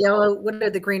what is the yellow? What are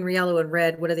the green, yellow, and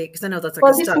red? What are they? Because I know that's like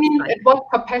well, a this stop means sign. at what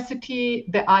capacity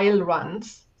the aisle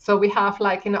runs. So we have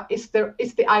is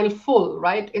the aisle full,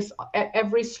 right? Is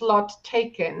every slot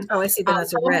taken? Oh, I see. Then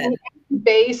that's a red. How many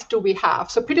days do we have?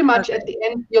 So pretty much at the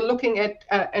end, you're looking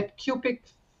at cubic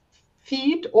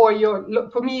feet, or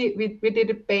for me, we did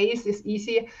a base is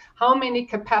easy. How many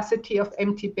capacity of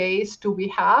empty bays do we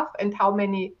have, and how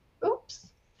many? Oops,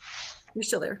 you're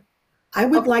still there. I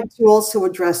would like to also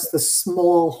address the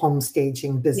small home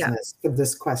staging business of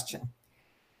this question.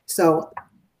 So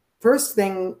first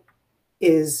thing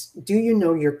is, do you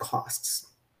know your costs?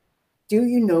 Do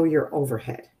you know your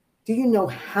overhead? Do you know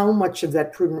how much of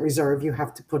that prudent reserve you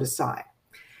have to put aside?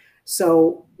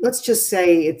 So let's just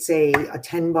say it's a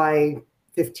 10 by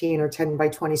 15 or 10 by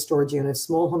 20 storage unit,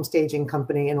 small home staging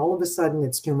company, and all of a sudden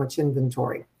it's too much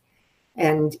inventory.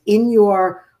 And in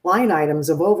your line items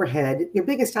of overhead, your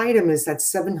biggest item is that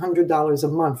 $700 a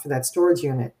month for that storage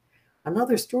unit.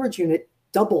 Another storage unit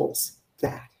doubles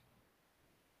that.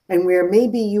 And where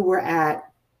maybe you were at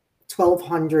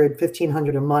 $1,200,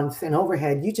 $1,500 a month in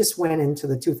overhead, you just went into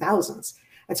the 2000s.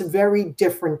 That's a very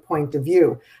different point of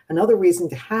view. Another reason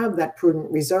to have that prudent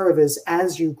reserve is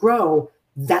as you grow,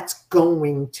 that's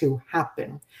going to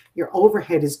happen. Your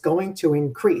overhead is going to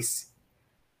increase.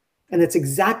 And that's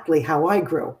exactly how I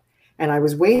grew. And I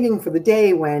was waiting for the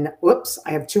day when, whoops,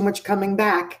 I have too much coming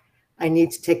back. I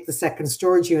need to take the second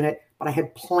storage unit, but I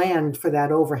had planned for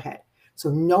that overhead. So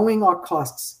knowing our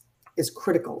costs is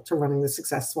critical to running the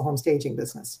successful home staging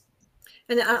business.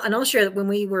 And I'll share that when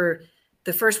we were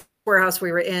the first warehouse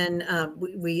we were in,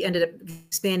 we ended up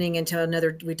expanding into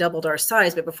another, we doubled our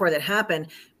size. But before that happened,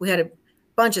 we had a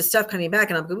bunch of stuff coming back,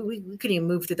 and we couldn't even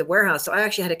move through the warehouse. So I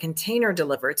actually had a container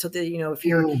delivered. So that, if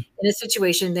you're in a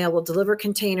situation, they will deliver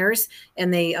containers,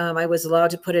 and I was allowed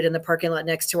to put it in the parking lot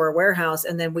next to our warehouse.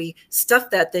 And then we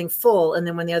stuffed that thing full. And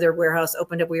then when the other warehouse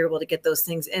opened up, we were able to get those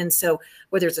things in. So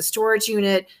whether it's a storage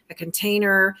unit, a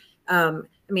container,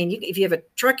 if you have a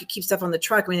truck, you keep stuff on the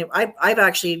truck. I've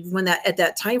actually, at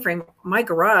that time frame, my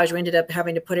garage, we ended up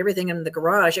having to put everything in the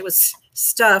garage. It was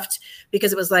stuffed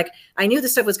because it was like, I knew the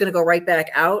stuff was going to go right back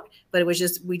out, but it was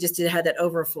just, we just had that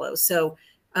overflow. So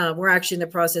we're actually in the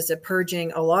process of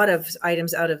purging a lot of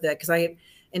items out of that, because I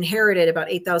inherited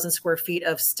about 8,000 square feet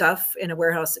of stuff in a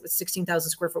warehouse. It was 16,000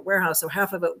 square foot warehouse. So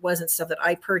half of it wasn't stuff that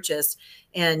I purchased.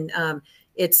 And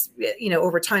it's,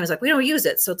 over time, it's like, we don't use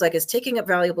it. So it's like, it's taking up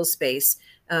valuable space.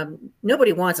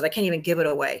 Nobody wants it. I can't even give it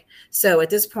away. So at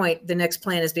this point, the next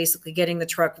plan is basically getting the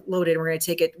truck loaded. We're going to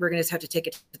take it. We're going to have to take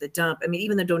it to the dump.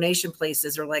 Even the donation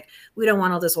places are like, we don't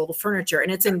want all this old furniture,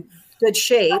 and it's in good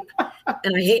shape.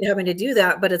 And I hate having to do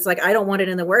that, but it's like, I don't want it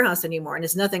in the warehouse anymore. And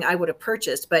it's nothing I would have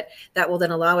purchased, but that will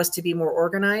then allow us to be more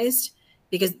organized.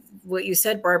 Because what you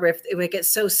said, Barbara, if it gets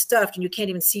so stuffed and you can't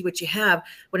even see what you have,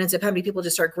 what ends up happening, people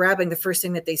just start grabbing the first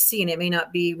thing that they see, and it may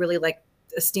not be really like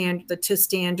standard,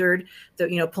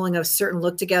 pulling a certain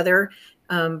look together,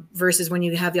 versus when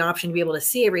you have the option to be able to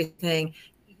see everything.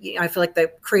 I feel like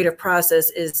the creative process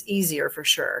is easier for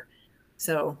sure.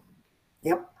 So.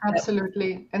 Yep.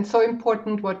 Absolutely. And so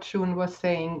important what June was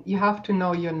saying. You have to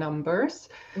know your numbers.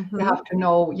 You have to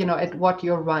know, at what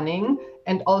you're running,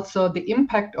 and also the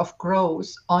impact of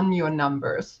growth on your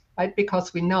numbers, right?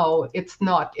 Because we know it's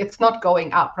not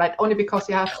going up, right? Only because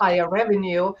you have higher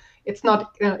revenue, it's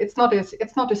not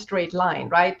a straight line,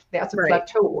 right? There's a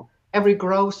plateau. Every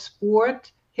growth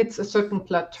spurt hits a certain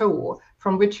plateau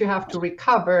from which you have to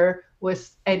recover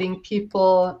with adding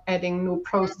people, adding new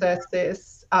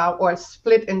processes, or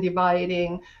split and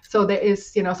dividing. So there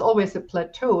is, it's always a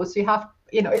plateau. So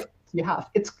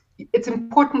it's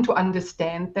important to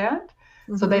understand that,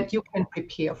 so that you can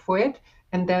prepare for it.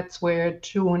 And that's where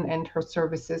June and her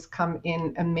services come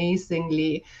in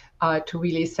amazingly, to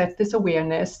really set this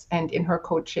awareness, and in her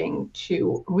coaching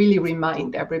to really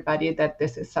remind everybody that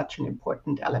this is such an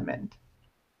important element.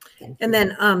 And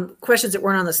then questions that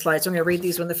weren't on the slide. So I'm going to read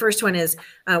these one. The first one is,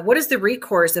 what is the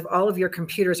recourse if all of your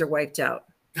computers are wiped out?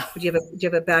 Do you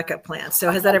have a backup plan? So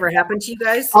has that ever happened to you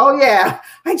guys? Oh yeah.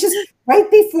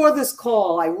 Right before this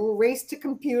call, I raced to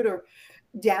computer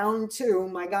down to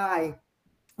my guy,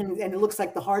 and it looks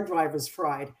like the hard drive is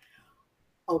fried.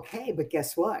 Okay, but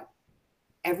guess what?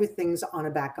 Everything's on a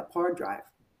backup hard drive.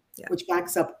 which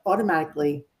backs up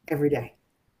automatically every day.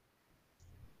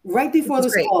 Right before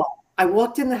this great. call, I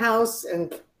walked in the house,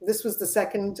 and this was the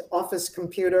second office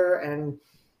computer, and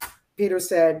Peter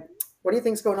said, "What do you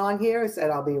think's going on here?" I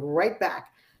said, "I'll be right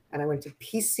back." And I went to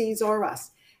PCs R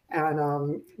Us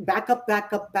and back up,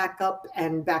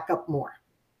 and back up more.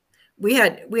 We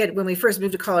had when we first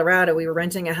moved to Colorado, we were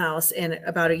renting a house, and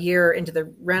about a year into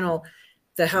the rental,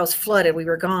 the house flooded. We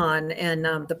were gone, and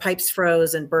the pipes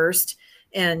froze and burst.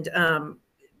 And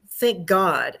thank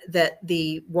God that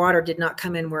the water did not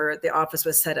come in where the office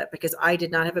was set up, because I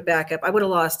did not have a backup. I would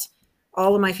have lost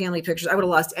all of my family pictures. I would have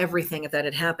lost everything if that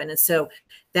had happened. And so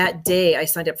that day I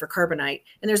signed up for Carbonite,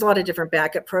 and there's a lot of different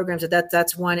backup programs.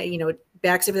 That's one, it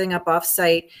backs everything up off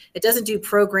site. It doesn't do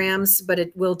programs, but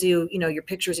it will do, your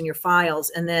pictures and your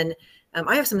files. And then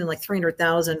I have something like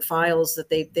 300,000 files that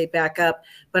they back up,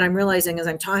 but I'm realizing as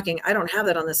I'm talking, I don't have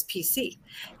that on this PC.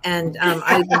 And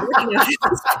I've been working on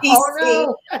this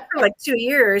PC for like 2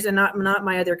 years, and not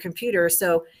my other computer.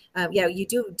 So yeah, you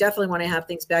do definitely want to have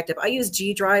things backed up. I use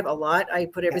G Drive a lot. I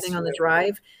put everything on the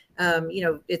drive.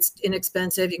 It's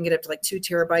inexpensive. You can get up to like 2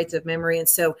 terabytes of memory. And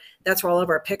so that's where all of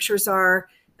our pictures are.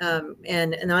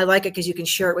 And I like it because you can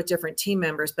share it with different team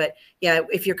members. But yeah,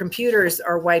 if your computers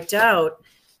are wiped out,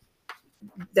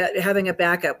 that having a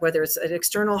backup, whether it's an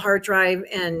external hard drive,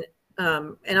 and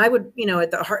I would,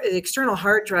 at the external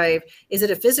hard drive, is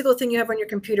it a physical thing you have on your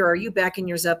computer, or are you backing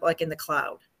yours up like in the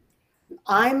cloud?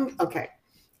 I'm okay.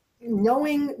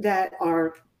 Knowing that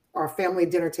our family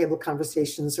dinner table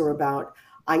conversations are about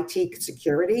IT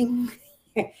security,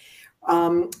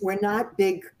 we're not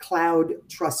big cloud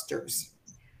trusters.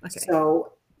 Okay.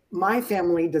 So my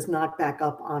family does not back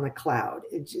up on a cloud.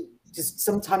 Just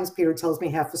sometimes Peter tells me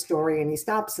half the story and he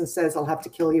stops and says, "I'll have to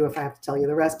kill you if I have to tell you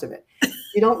the rest of it."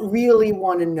 You don't really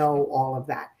want to know all of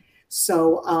that.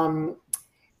 So,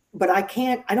 but I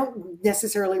don't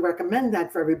necessarily recommend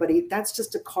that for everybody. That's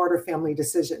just a Carter family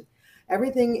decision.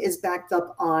 Everything is backed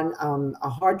up on a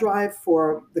hard drive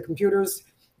for the computers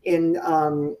in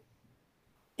all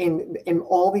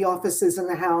the offices in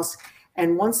the house.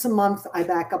 And once a month, I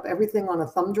back up everything on a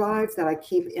thumb drive that I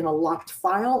keep in a locked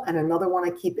file, and another one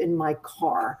I keep in my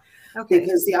car. Okay.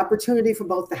 Because the opportunity for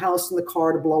both the house and the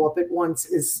car to blow up at once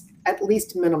is at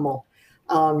least minimal.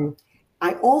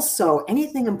 I also,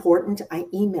 anything important, I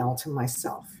email to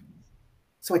myself.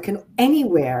 So I can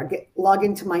anywhere log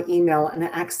into my email and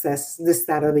access this,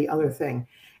 that, or the other thing.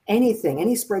 Anything,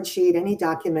 any spreadsheet, any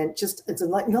document, it's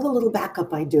another little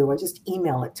backup I do. I just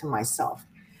email it to myself.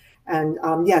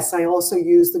 And yes, I also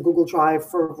use the Google Drive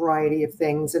for a variety of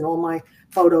things, and all my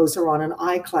photos are on an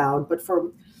iCloud. But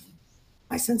for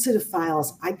my sensitive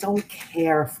files, I don't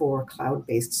care for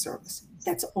cloud-based service.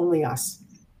 That's only us.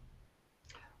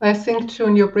 I think,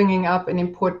 June, you're bringing up an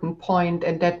important point,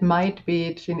 and that might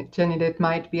be, Jenny, that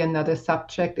might be another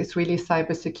subject, is really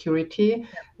cybersecurity,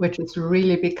 which is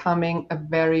really becoming a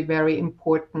very, very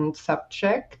important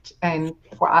subject, and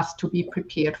for us to be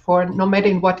prepared for, no matter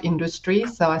in what industry.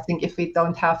 So I think if we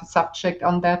don't have a subject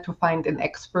on that, to find an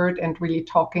expert and really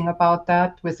talking about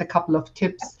that with a couple of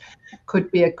tips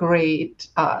could be a great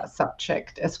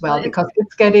subject as well, because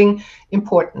it's getting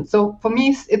important. So for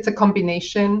me, it's a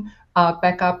combination.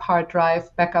 Backup hard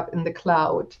drive, backup in the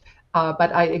cloud.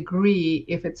 But I agree,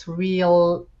 if it's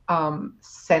real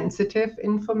sensitive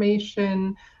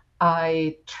information,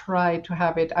 I try to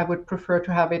have it. I would prefer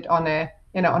to have it on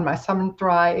on my thumb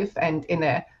drive and in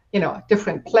a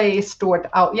different place, stored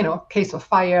out, case of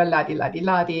fire,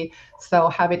 la-di. So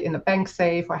have it in a bank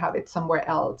safe or have it somewhere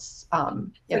else.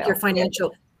 Like your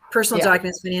financial. Personal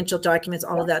documents, financial documents,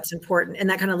 all of that's important. And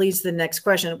that kind of leads to the next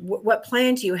question. What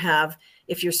plan do you have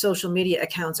if your social media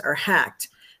accounts are hacked?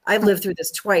 I've lived through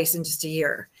this twice in just a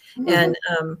year.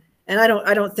 Mm-hmm. And I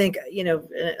don't think,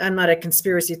 I'm not a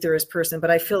conspiracy theorist person, but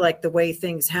I feel like the way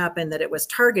things happen, that it was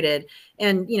targeted.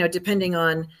 And, depending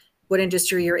on what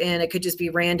industry you're in, it could just be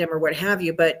random or what have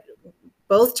you. But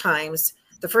both times,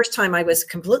 the first time I was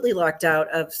completely locked out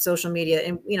of social media,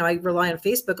 and I rely on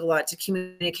Facebook a lot to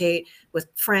communicate with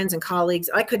friends and colleagues.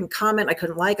 I couldn't comment, I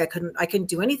couldn't I couldn't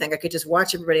do anything. I could just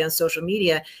watch everybody on social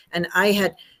media. And I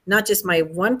had not just my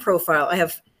one profile.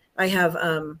 I have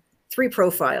 3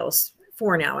 profiles,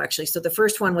 4 now actually. So the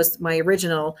first one was my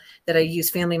original that I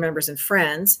use family members and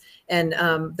friends, and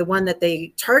the one that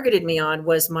they targeted me on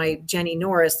was my Jennie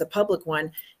Norris, the public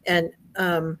one, and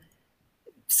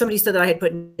somebody said that I had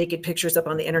put naked pictures up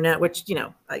on the internet, which,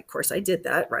 of course I did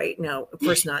that, right? No, of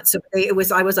course not. So I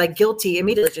was like guilty,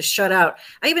 immediately just shut out.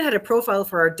 I even had a profile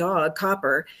for our dog,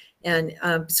 Copper. And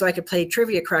so I could play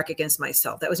trivia crack against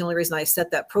myself. That was the only reason I set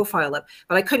that profile up,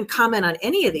 but I couldn't comment on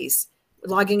any of these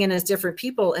logging in as different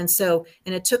people. And so,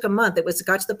 and it took a month. It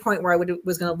got to the point where I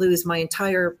was going to lose my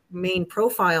entire main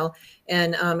profile.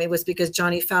 And it was because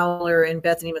Johnny Fowler and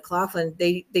Bethany McLaughlin,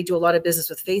 they do a lot of business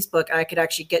with Facebook. I could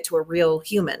actually get to a real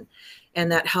human,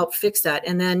 and that helped fix that.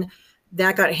 And then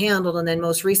that got handled. And then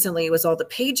most recently, it was all the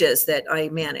pages that I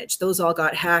managed. Those all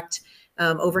got hacked.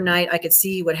 Overnight, I could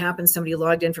see what happened. Somebody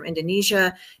logged in from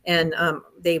Indonesia, and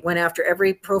they went after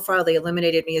every profile. They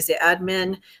eliminated me as the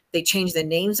admin. They changed the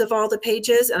names of all the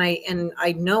pages, and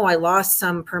I know I lost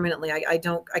some permanently. I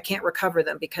can't recover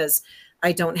them because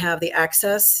I don't have the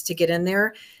access to get in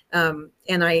there. And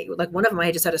like one of them,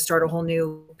 I just had to start a whole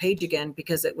new page again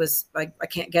because it was I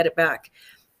can't get it back.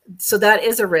 So that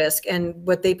is a risk. And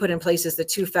what they put in place is the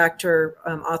two-factor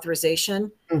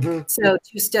authorization. Mm-hmm. So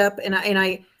two-step, and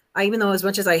I even though as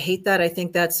much as I hate that, I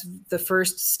think that's the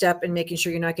first step in making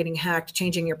sure you're not getting hacked,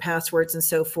 changing your passwords and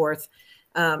so forth.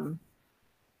 I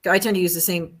tend to use the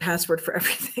same password for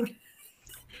everything.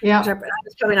 Yeah.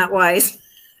 It's probably not wise.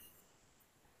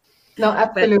 No,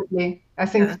 absolutely. But, I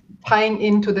think tying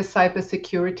into the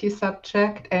cybersecurity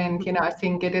subject, and I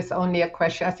think it is only a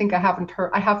question. I think I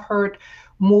have heard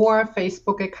more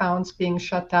Facebook accounts being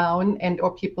shut down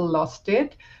or people lost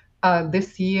it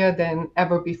this year than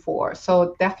ever before.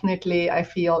 So definitely I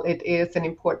feel it is an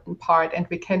important part, and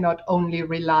we cannot only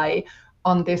rely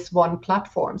on this one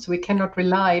platform. So we cannot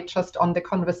rely just on the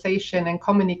conversation and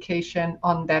communication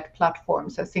on that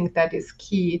platform. So I think that is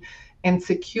key in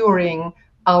securing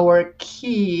our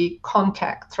key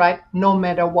contacts, right? No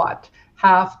matter what,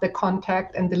 have the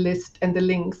contact and the list and the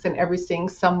links and everything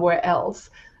somewhere else.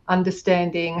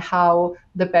 Understanding how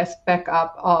the best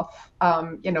backup of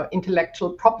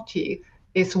intellectual property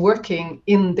is working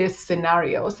in these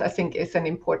scenarios, I think is an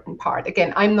important part.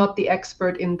 Again, I'm not the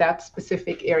expert in that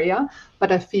specific area,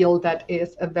 but I feel that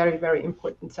is a very, very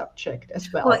important subject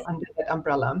as well under that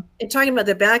umbrella. And talking about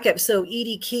the backup, so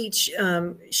Edie Keach,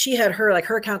 she had her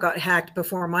account got hacked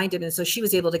before mine did, and so she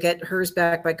was able to get hers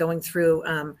back by going through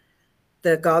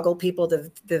the goggle people,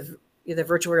 the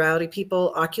virtual reality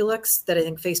people, Oculus, that I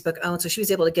think Facebook owns. So she was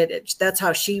able to get it. That's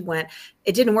how she went.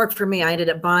 It didn't work for me. I ended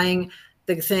up buying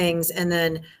the things, and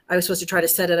then I was supposed to try to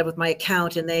set it up with my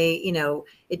account, and they,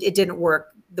 it didn't work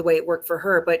the way it worked for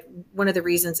her. But one of the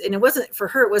reasons, and it wasn't for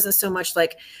her, it wasn't so much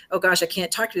like, oh gosh, I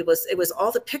can't talk to people. It was all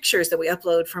the pictures that we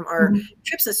upload from our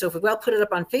trips and so forth. We all put it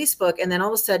up on Facebook, and then all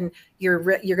of a sudden you're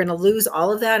going to lose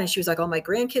all of that. And she was like, all my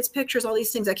grandkids' pictures, all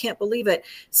these things, I can't believe it.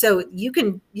 So you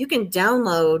can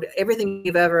download everything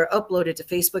you've ever uploaded to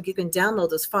Facebook. You can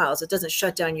download those files. It doesn't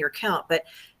shut down your account. But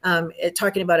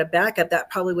talking about a backup, that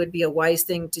probably would be a wise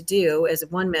thing to do as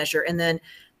one measure. And then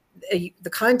the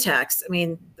contacts, I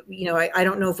mean, I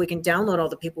don't know if we can download all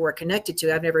the people we're connected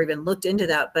to. I've never even looked into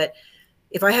that. But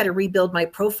if I had to rebuild my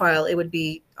profile, it would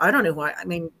be, I don't know why. I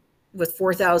mean, with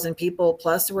 4,000 people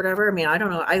plus or whatever, I mean, I don't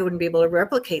know. I wouldn't be able to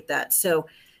replicate that. So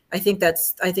I think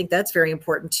that's very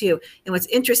important too. And what's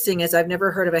interesting is I've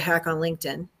never heard of a hack on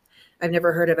LinkedIn. I've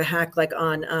never heard of a hack like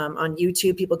on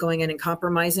YouTube, people going in and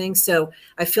compromising. So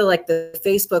I feel like the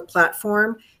Facebook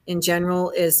platform in general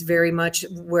is very much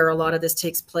where a lot of this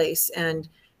takes place. And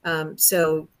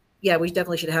so, yeah, we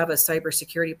definitely should have a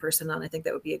cybersecurity person on. I think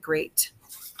that would be a great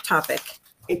topic.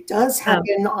 It does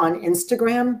happen on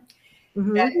Instagram.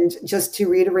 Mm-hmm. And just to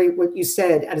reiterate what you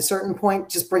said, at a certain point,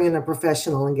 just bring in a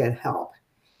professional and get help.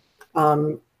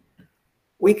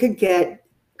 We could get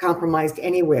compromised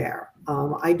anywhere.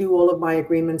 I do all of my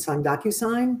agreements on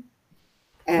DocuSign,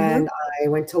 and I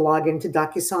went to log into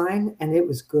DocuSign, and it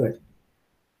was good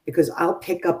because I'll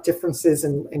pick up differences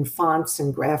in fonts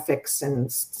and graphics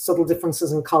and subtle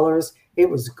differences in colors. It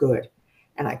was good.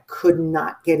 And I could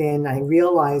not get in. I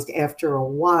realized after a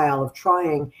while of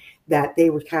trying that they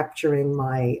were capturing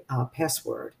my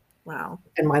password. Wow.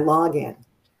 And my login.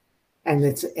 And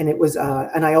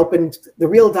I opened the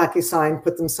real DocuSign,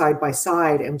 put them side by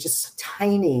side, and just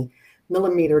tiny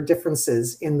millimeter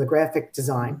differences in the graphic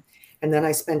design. And then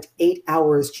I spent 8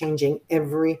 hours changing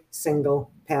every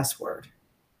single password.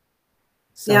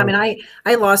 So, yeah, I mean,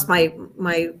 I lost my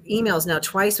emails now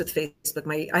twice with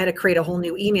Facebook. I had to create a whole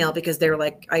new email because they were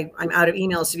like, I'm out of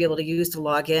emails to be able to use to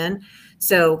log in.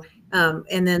 So,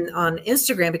 and then on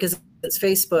Instagram, because it's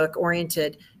Facebook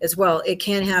oriented as well, it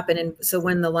can happen. And so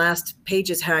when the last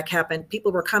Pages hack happened,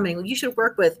 people were coming, well, you should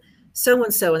work with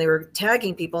so-and-so, and they were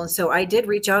tagging people. And so I did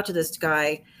reach out to this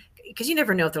guy because you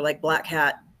never know if they're like black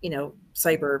hat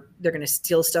cyber, they're going to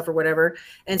steal stuff or whatever.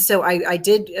 And so I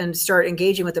did and start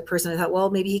engaging with the person. I thought, well,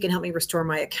 maybe he can help me restore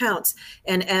my accounts.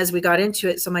 And as we got into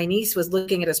it, so my niece was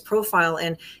looking at his profile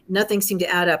and nothing seemed to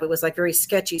add up. It was like very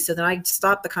sketchy. So then I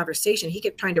stopped the conversation. He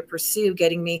kept trying to pursue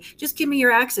getting me, just give me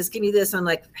your access, give me this. I'm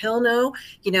like, hell no,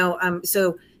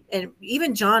 so, and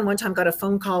even John one time got a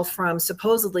phone call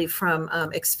supposedly from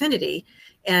Xfinity,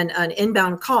 and an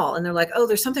inbound call, and they're like, oh,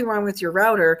 there's something wrong with your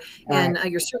router and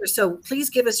your server, so please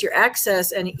give us your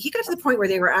access. And he got to the point where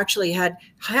they were actually had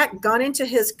gone into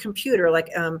his computer,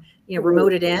 like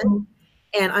remoted in.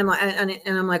 And I'm like,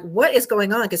 and I'm like, what is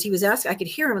going on? Because he was asking, I could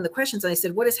hear him in the questions. And I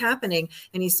said, what is happening?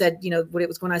 And he said, what it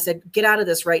was when I said, get out of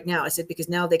this right now. I said, because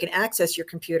now they can access your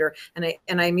computer. And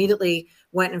I immediately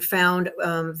went and found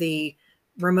the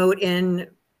remote in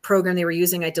program they were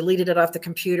using. I deleted it off the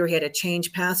computer. He had to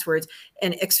change passwords,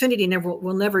 and Xfinity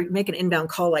will never make an inbound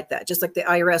call like that. Just like the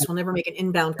IRS will never make an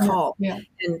inbound call. Yeah.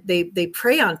 And they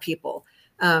prey on people.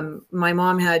 My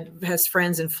mom has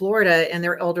friends in Florida, and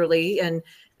they're elderly, and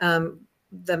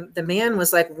the man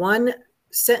was like one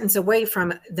sentence away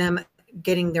from them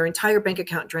getting their entire bank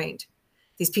account drained.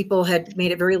 These people had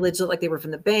made it very legit, like they were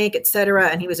from the bank, et cetera.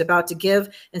 And he was about to give.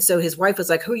 And so his wife was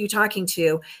like, who are you talking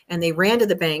to? And they ran to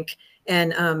the bank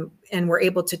and were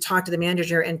able to talk to the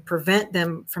manager and prevent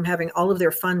them from having all of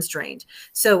their funds drained.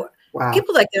 So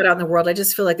people like that out in the world, I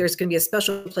just feel like there's going to be a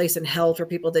special place in hell for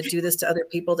people that do this to other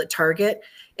people, that target.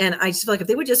 And I just feel like if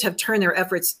they would just have turned their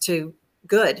efforts to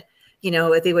good,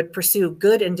 if they would pursue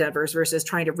good endeavors versus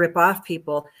trying to rip off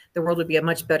people, the world would be a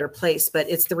much better place. But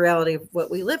it's the reality of what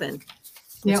we live in,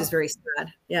 which is very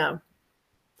sad. Yeah.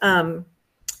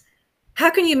 How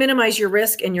can you minimize your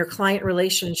risk in your client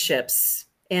relationships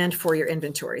and for your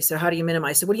inventory? So how do you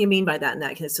minimize? So what do you mean by that in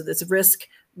that case? So this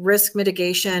risk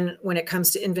mitigation when it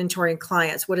comes to inventory and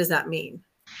clients, what does that mean?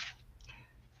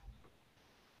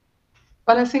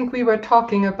 Well, I think we were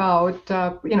talking about,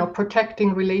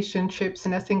 protecting relationships,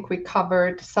 and I think we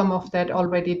covered some of that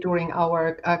already during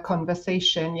our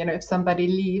conversation. If somebody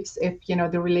leaves, if,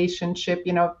 the relationship,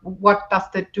 what does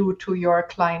that do to your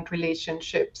client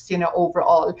relationships,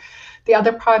 overall? The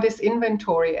other part is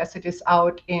inventory, as it is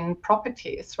out in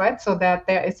properties, right? So that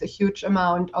there is a huge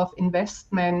amount of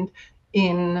investment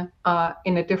in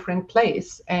a different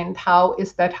place. And how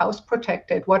is that house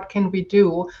protected? What can we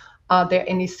do? Are there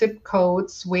any zip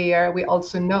codes where we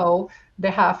also know they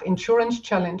have insurance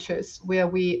challenges where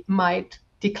we might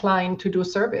decline to do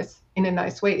service in a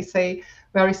nice way? Say,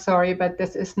 very sorry, but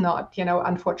this is not,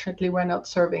 unfortunately, we're not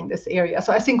serving this area.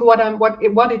 So I think what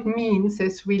it means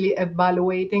is really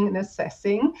evaluating and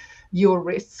assessing your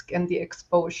risk and the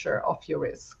exposure of your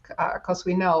risk. Because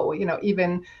we know,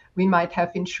 even we might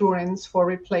have insurance for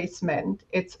replacement.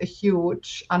 It's a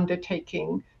huge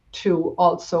undertaking to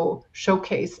also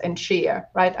showcase and share,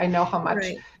 right? I know how much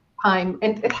time,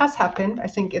 and it has happened. I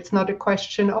think it's not a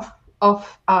question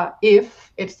of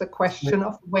if, it's a question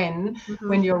of when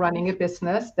you're running a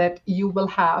business that you will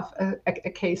have a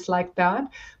case like that.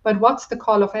 But what's the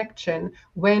call of action?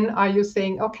 When are you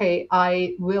saying, okay,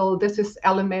 this is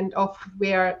element of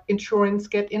where insurance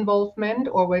get involvement,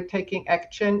 or we're taking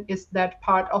action? Is that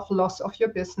part of loss of your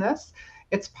business?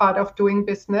 It's part of doing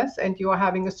business, and you are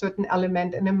having a certain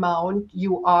element and amount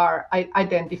you are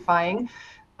identifying.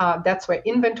 That's where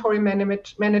inventory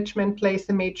management plays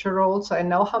a major role. So I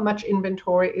know how much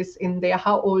inventory is in there.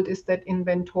 How old is that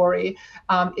inventory?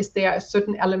 Is there a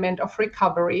certain element of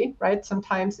recovery, right?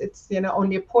 Sometimes it's,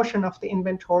 only a portion of the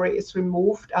inventory is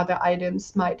removed. Other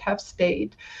items might have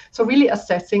stayed. So really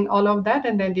assessing all of that,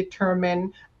 and then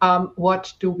determine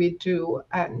what do we do?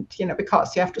 And,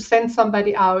 because you have to send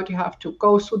somebody out, you have to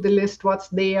go through the list, what's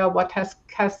there, what has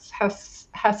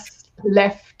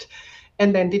left,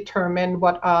 and then determine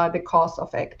what are the course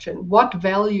of action. What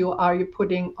value are you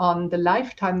putting on the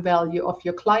lifetime value of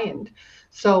your client?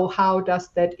 So how does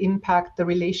that impact the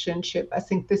relationship? I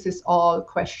think this is all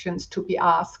questions to be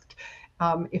asked.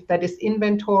 If that is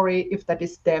inventory, if that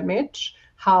is damage,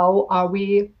 how are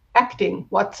we acting?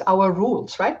 What's our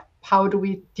rules, right? How do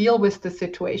we deal with the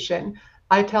situation?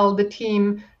 I tell the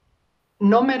team,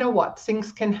 no matter what,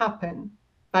 things can happen,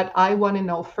 but I want to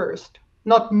know first.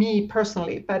 Not me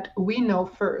personally, but we know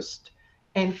first,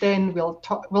 and then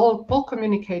we'll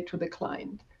communicate to the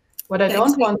client. What I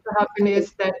don't want to happen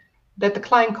is that the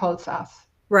client calls us,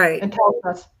 and tells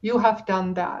us, you have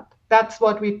done that. That's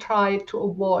what we try to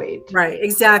avoid. Right,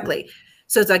 exactly.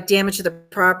 So it's like damage to the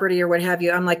property or what have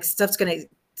you. I'm like,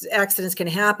 accidents can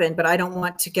happen, but I don't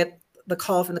want to get the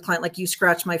call from the client, like, you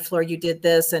scratched my floor, you did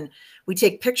this. And we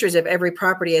take pictures of every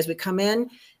property as we come in.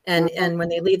 And when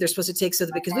they leave, they're supposed to take, so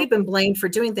that, because we've been blamed for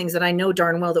doing things that I know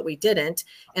darn well that we didn't.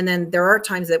 And then there are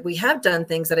times that we have done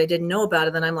things that I didn't know about.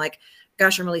 And then I'm like,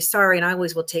 gosh, I'm really sorry. And I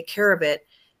always will take care of it.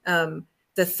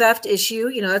 The theft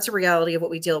issue, that's a reality of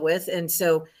what we deal with. And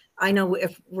so I know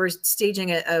if we're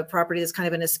staging a property that's kind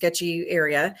of in a sketchy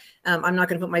area, I'm not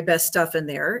going to put my best stuff in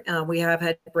there. We have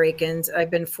had break-ins.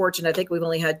 I've been fortunate. I think we've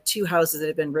only had 2 houses that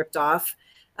have been ripped off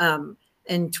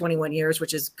in 21 years,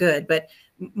 which is good. But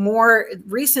more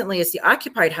recently, it's the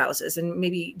occupied houses. And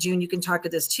maybe, June, you can talk to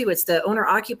this too. It's the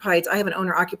owner-occupied. I have an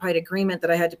owner-occupied agreement that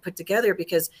I had to put together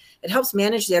because it helps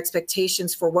manage the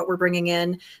expectations for what we're bringing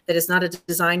in, that it's not a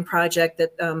design project,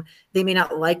 that they may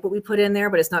not like what we put in there,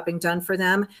 but it's not being done for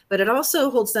them. But it also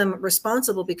holds them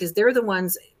responsible because they're the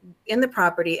ones in the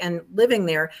property and living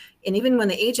there. And even when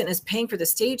the agent is paying for the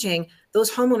staging,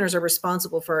 those homeowners are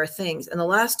responsible for our things. And the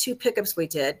last 2 pickups we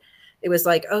did, it was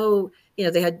like,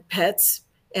 they had pets.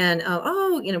 And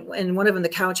and one of them, the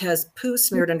couch has poo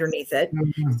smeared underneath it.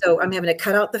 So I'm having to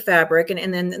cut out the fabric.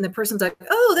 And then the person's like,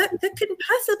 that couldn't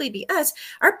possibly be us.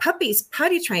 Our puppy's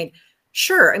potty trained.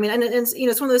 Sure. I mean, and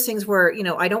it's one of those things where,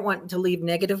 I don't want to leave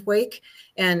negative wake.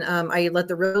 And I let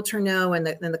the realtor know, and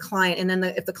then the client. And then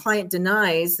if the client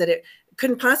denies that it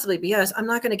couldn't possibly be us, I'm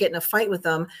not going to get in a fight with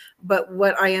them. But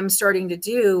what I am starting to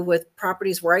do with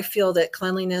properties where I feel that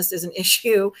cleanliness is an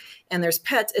issue and there's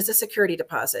pets is a security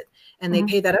deposit. And they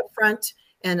pay that up front,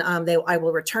 and I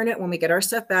will return it when we get our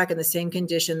stuff back in the same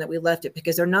condition that we left it,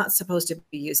 because they're not supposed to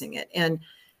be using it. And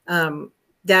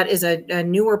that is a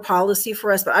newer policy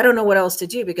for us, but I don't know what else to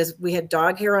do, because we had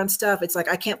dog hair on stuff. It's like,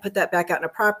 I can't put that back out in a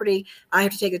property. I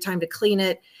have to take the time to clean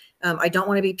it. I don't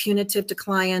want to be punitive to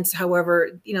clients.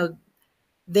 However,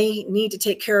 they need to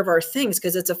take care of our things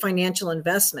because it's a financial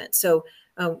investment. So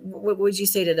what would you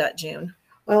say to that, June?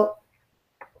 Well,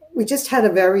 we just had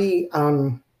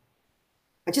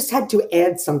I just had to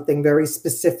add something very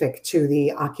specific to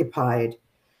the occupied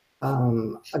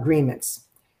agreements.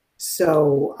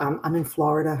 So I'm in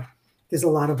Florida. There's a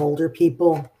lot of older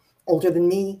people, older than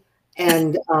me.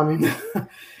 And I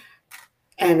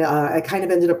kind of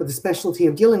ended up with a specialty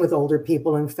of dealing with older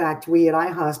people. In fact, we at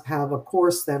IAHSP have a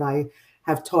course that I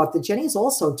have taught, that Jennie's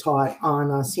also taught,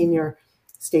 on a senior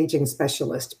staging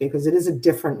specialist, because it is a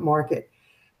different market.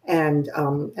 And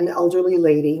an elderly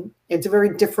lady, it's a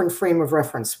very different frame of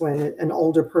reference when an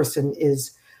older person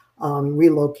is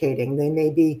relocating. They may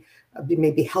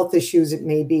be health issues. It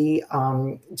may be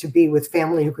to be with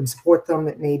family who can support them.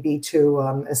 It may be to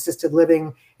assisted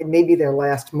living. It may be their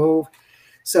last move.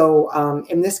 So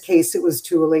in this case, it was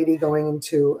to a lady going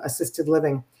into assisted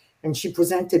living, and she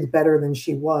presented better than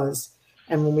she was.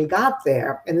 And when we got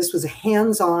there, and this was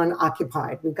hands-on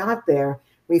occupied, we got there,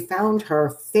 we found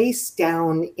her face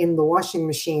down in the washing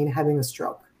machine having a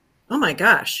stroke. Oh my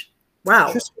gosh.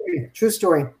 Wow. True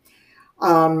story.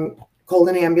 Called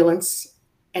an ambulance.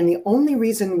 And the only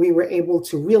reason we were able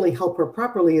to really help her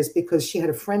properly is because she had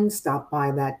a friend stop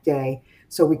by that day,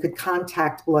 so we could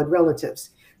contact blood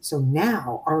relatives. So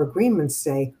now our agreements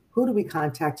say, who do we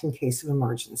contact in case of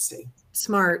emergency?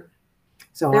 Smart.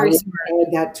 So I would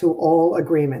add that to all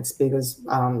agreements, because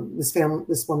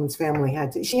this woman's family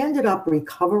she ended up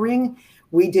recovering.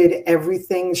 We did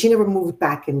everything. She never moved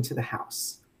back into the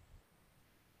house.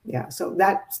 Yeah. So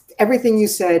that's everything you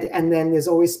said. And then there's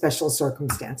always special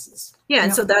circumstances. Yeah.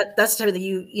 And so that's the type that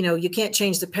you can't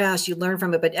change the past, you learn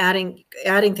from it, but adding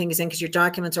things in, because your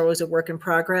documents are always a work in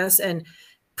progress, and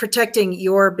protecting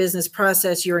your business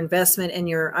process, your investment, and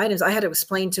your items. I had to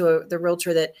explain to the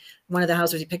realtor that one of the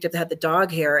houses he picked up that had the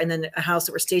dog hair, and then a house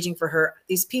that we're staging for her,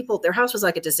 these people, their house was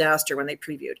like a disaster when they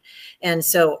previewed. And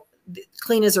so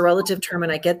clean is a relative term,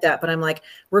 and I get that, but I'm like,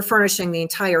 we're furnishing the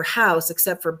entire house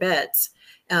except for beds.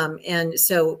 And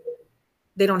so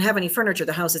they don't have any furniture.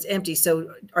 The house is empty.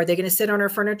 So are they going to sit on our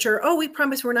furniture? Oh, we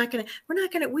promise we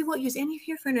won't use any of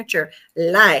your furniture.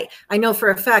 Lie. I know for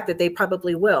a fact that they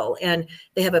probably will. And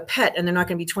they have a pet, and they're not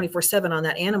going to be 24/7 on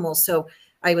that animal. So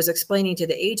I was explaining to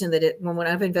the agent that when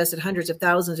I've invested hundreds of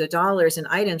thousands of dollars in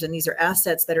items, and these are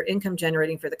assets that are income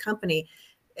generating for the company,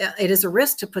 it is a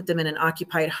risk to put them in an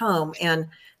occupied home. And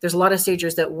there's a lot of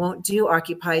stagers that won't do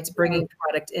occupieds bringing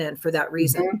product in for that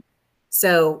reason. Mm-hmm.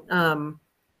 So,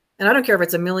 and I don't care if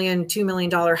it's $1 million, $2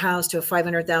 million house to a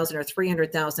 500,000 or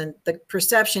 300,000. The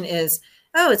perception is,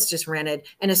 oh, it's just rented.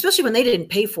 And especially when they didn't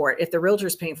pay for it. If the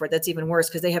realtor's paying for it, that's even worse,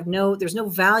 because there's no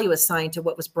value assigned to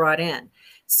what was brought in.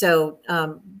 So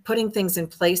putting things in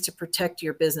place to protect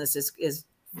your business is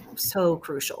so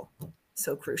crucial.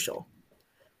 So crucial.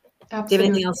 Absolutely. Do you have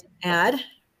anything else to add?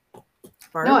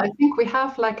 Barb? No, I think we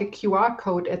have like a QR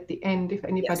code at the end if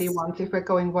anybody wants, if we're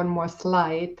going one more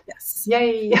slide. Yes.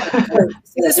 Yay.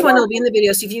 This one will be in the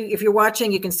video. So if you're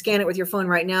watching, you can scan it with your phone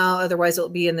right now. Otherwise it'll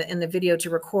be in the video to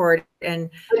record. And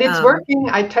it's working.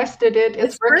 I tested it.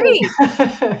 It's working.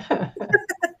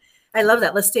 I love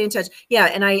that. Let's stay in touch. Yeah.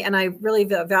 And I really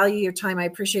value your time. I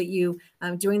appreciate you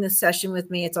doing this session with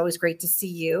me. It's always great to see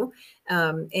you.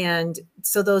 And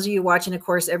so those of you watching, of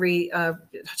course, every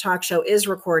talk show is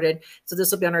recorded. So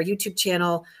this will be on our YouTube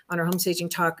channel, on our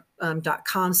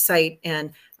homestagingtalk.com site,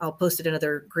 and I'll post it in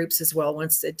other groups as well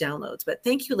once it downloads. But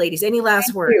thank you, ladies. Any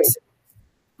last words?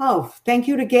 Oh, thank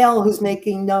you to Gail, who's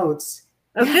making notes.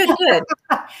 Oh, good.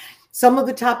 Some of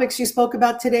the topics you spoke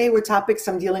about today were topics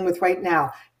I'm dealing with right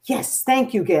now. Yes,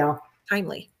 thank you, Gail.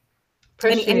 Timely.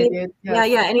 Appreciate it.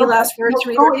 Yeah. Any last words?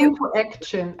 Go into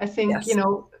action. I think,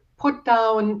 put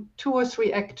down 2 or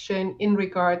 3 action in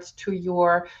regards to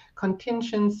your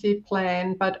contingency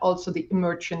plan, but also the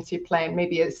emergency plan,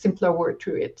 maybe a simpler word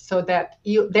to it, so that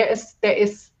there's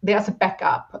a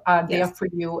backup there for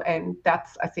you. And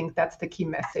I think that's the key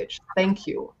message. Thank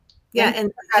you. Yeah.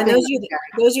 And those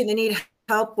of you that need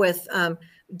help with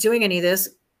doing any of this,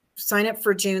 sign up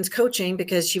for June's coaching,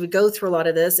 because she would go through a lot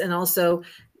of this, and also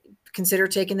consider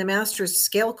taking the master's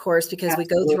scale course, because we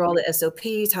go through all the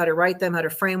SOPs, how to write them, how to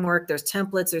framework. There's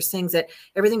templates, there's things that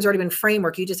everything's already been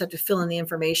framework. You just have to fill in the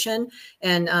information,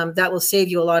 and that will save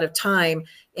you a lot of time.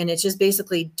 And it's just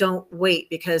basically don't wait,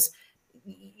 because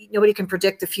nobody can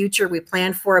predict the future. We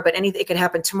plan for it, but it could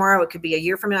happen tomorrow. It could be a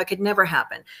year from now. It could never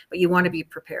happen, but you want to be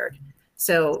prepared.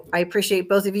 So I appreciate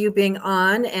both of you being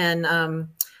on, and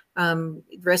the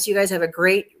rest of you guys have a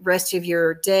great rest of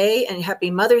your day, and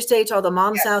happy Mother's Day to all the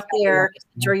moms out there.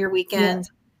 Enjoy your weekend.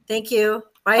 Thank you.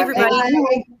 Bye, everybody.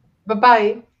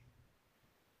 Bye-bye.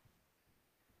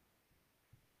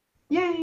 Yay.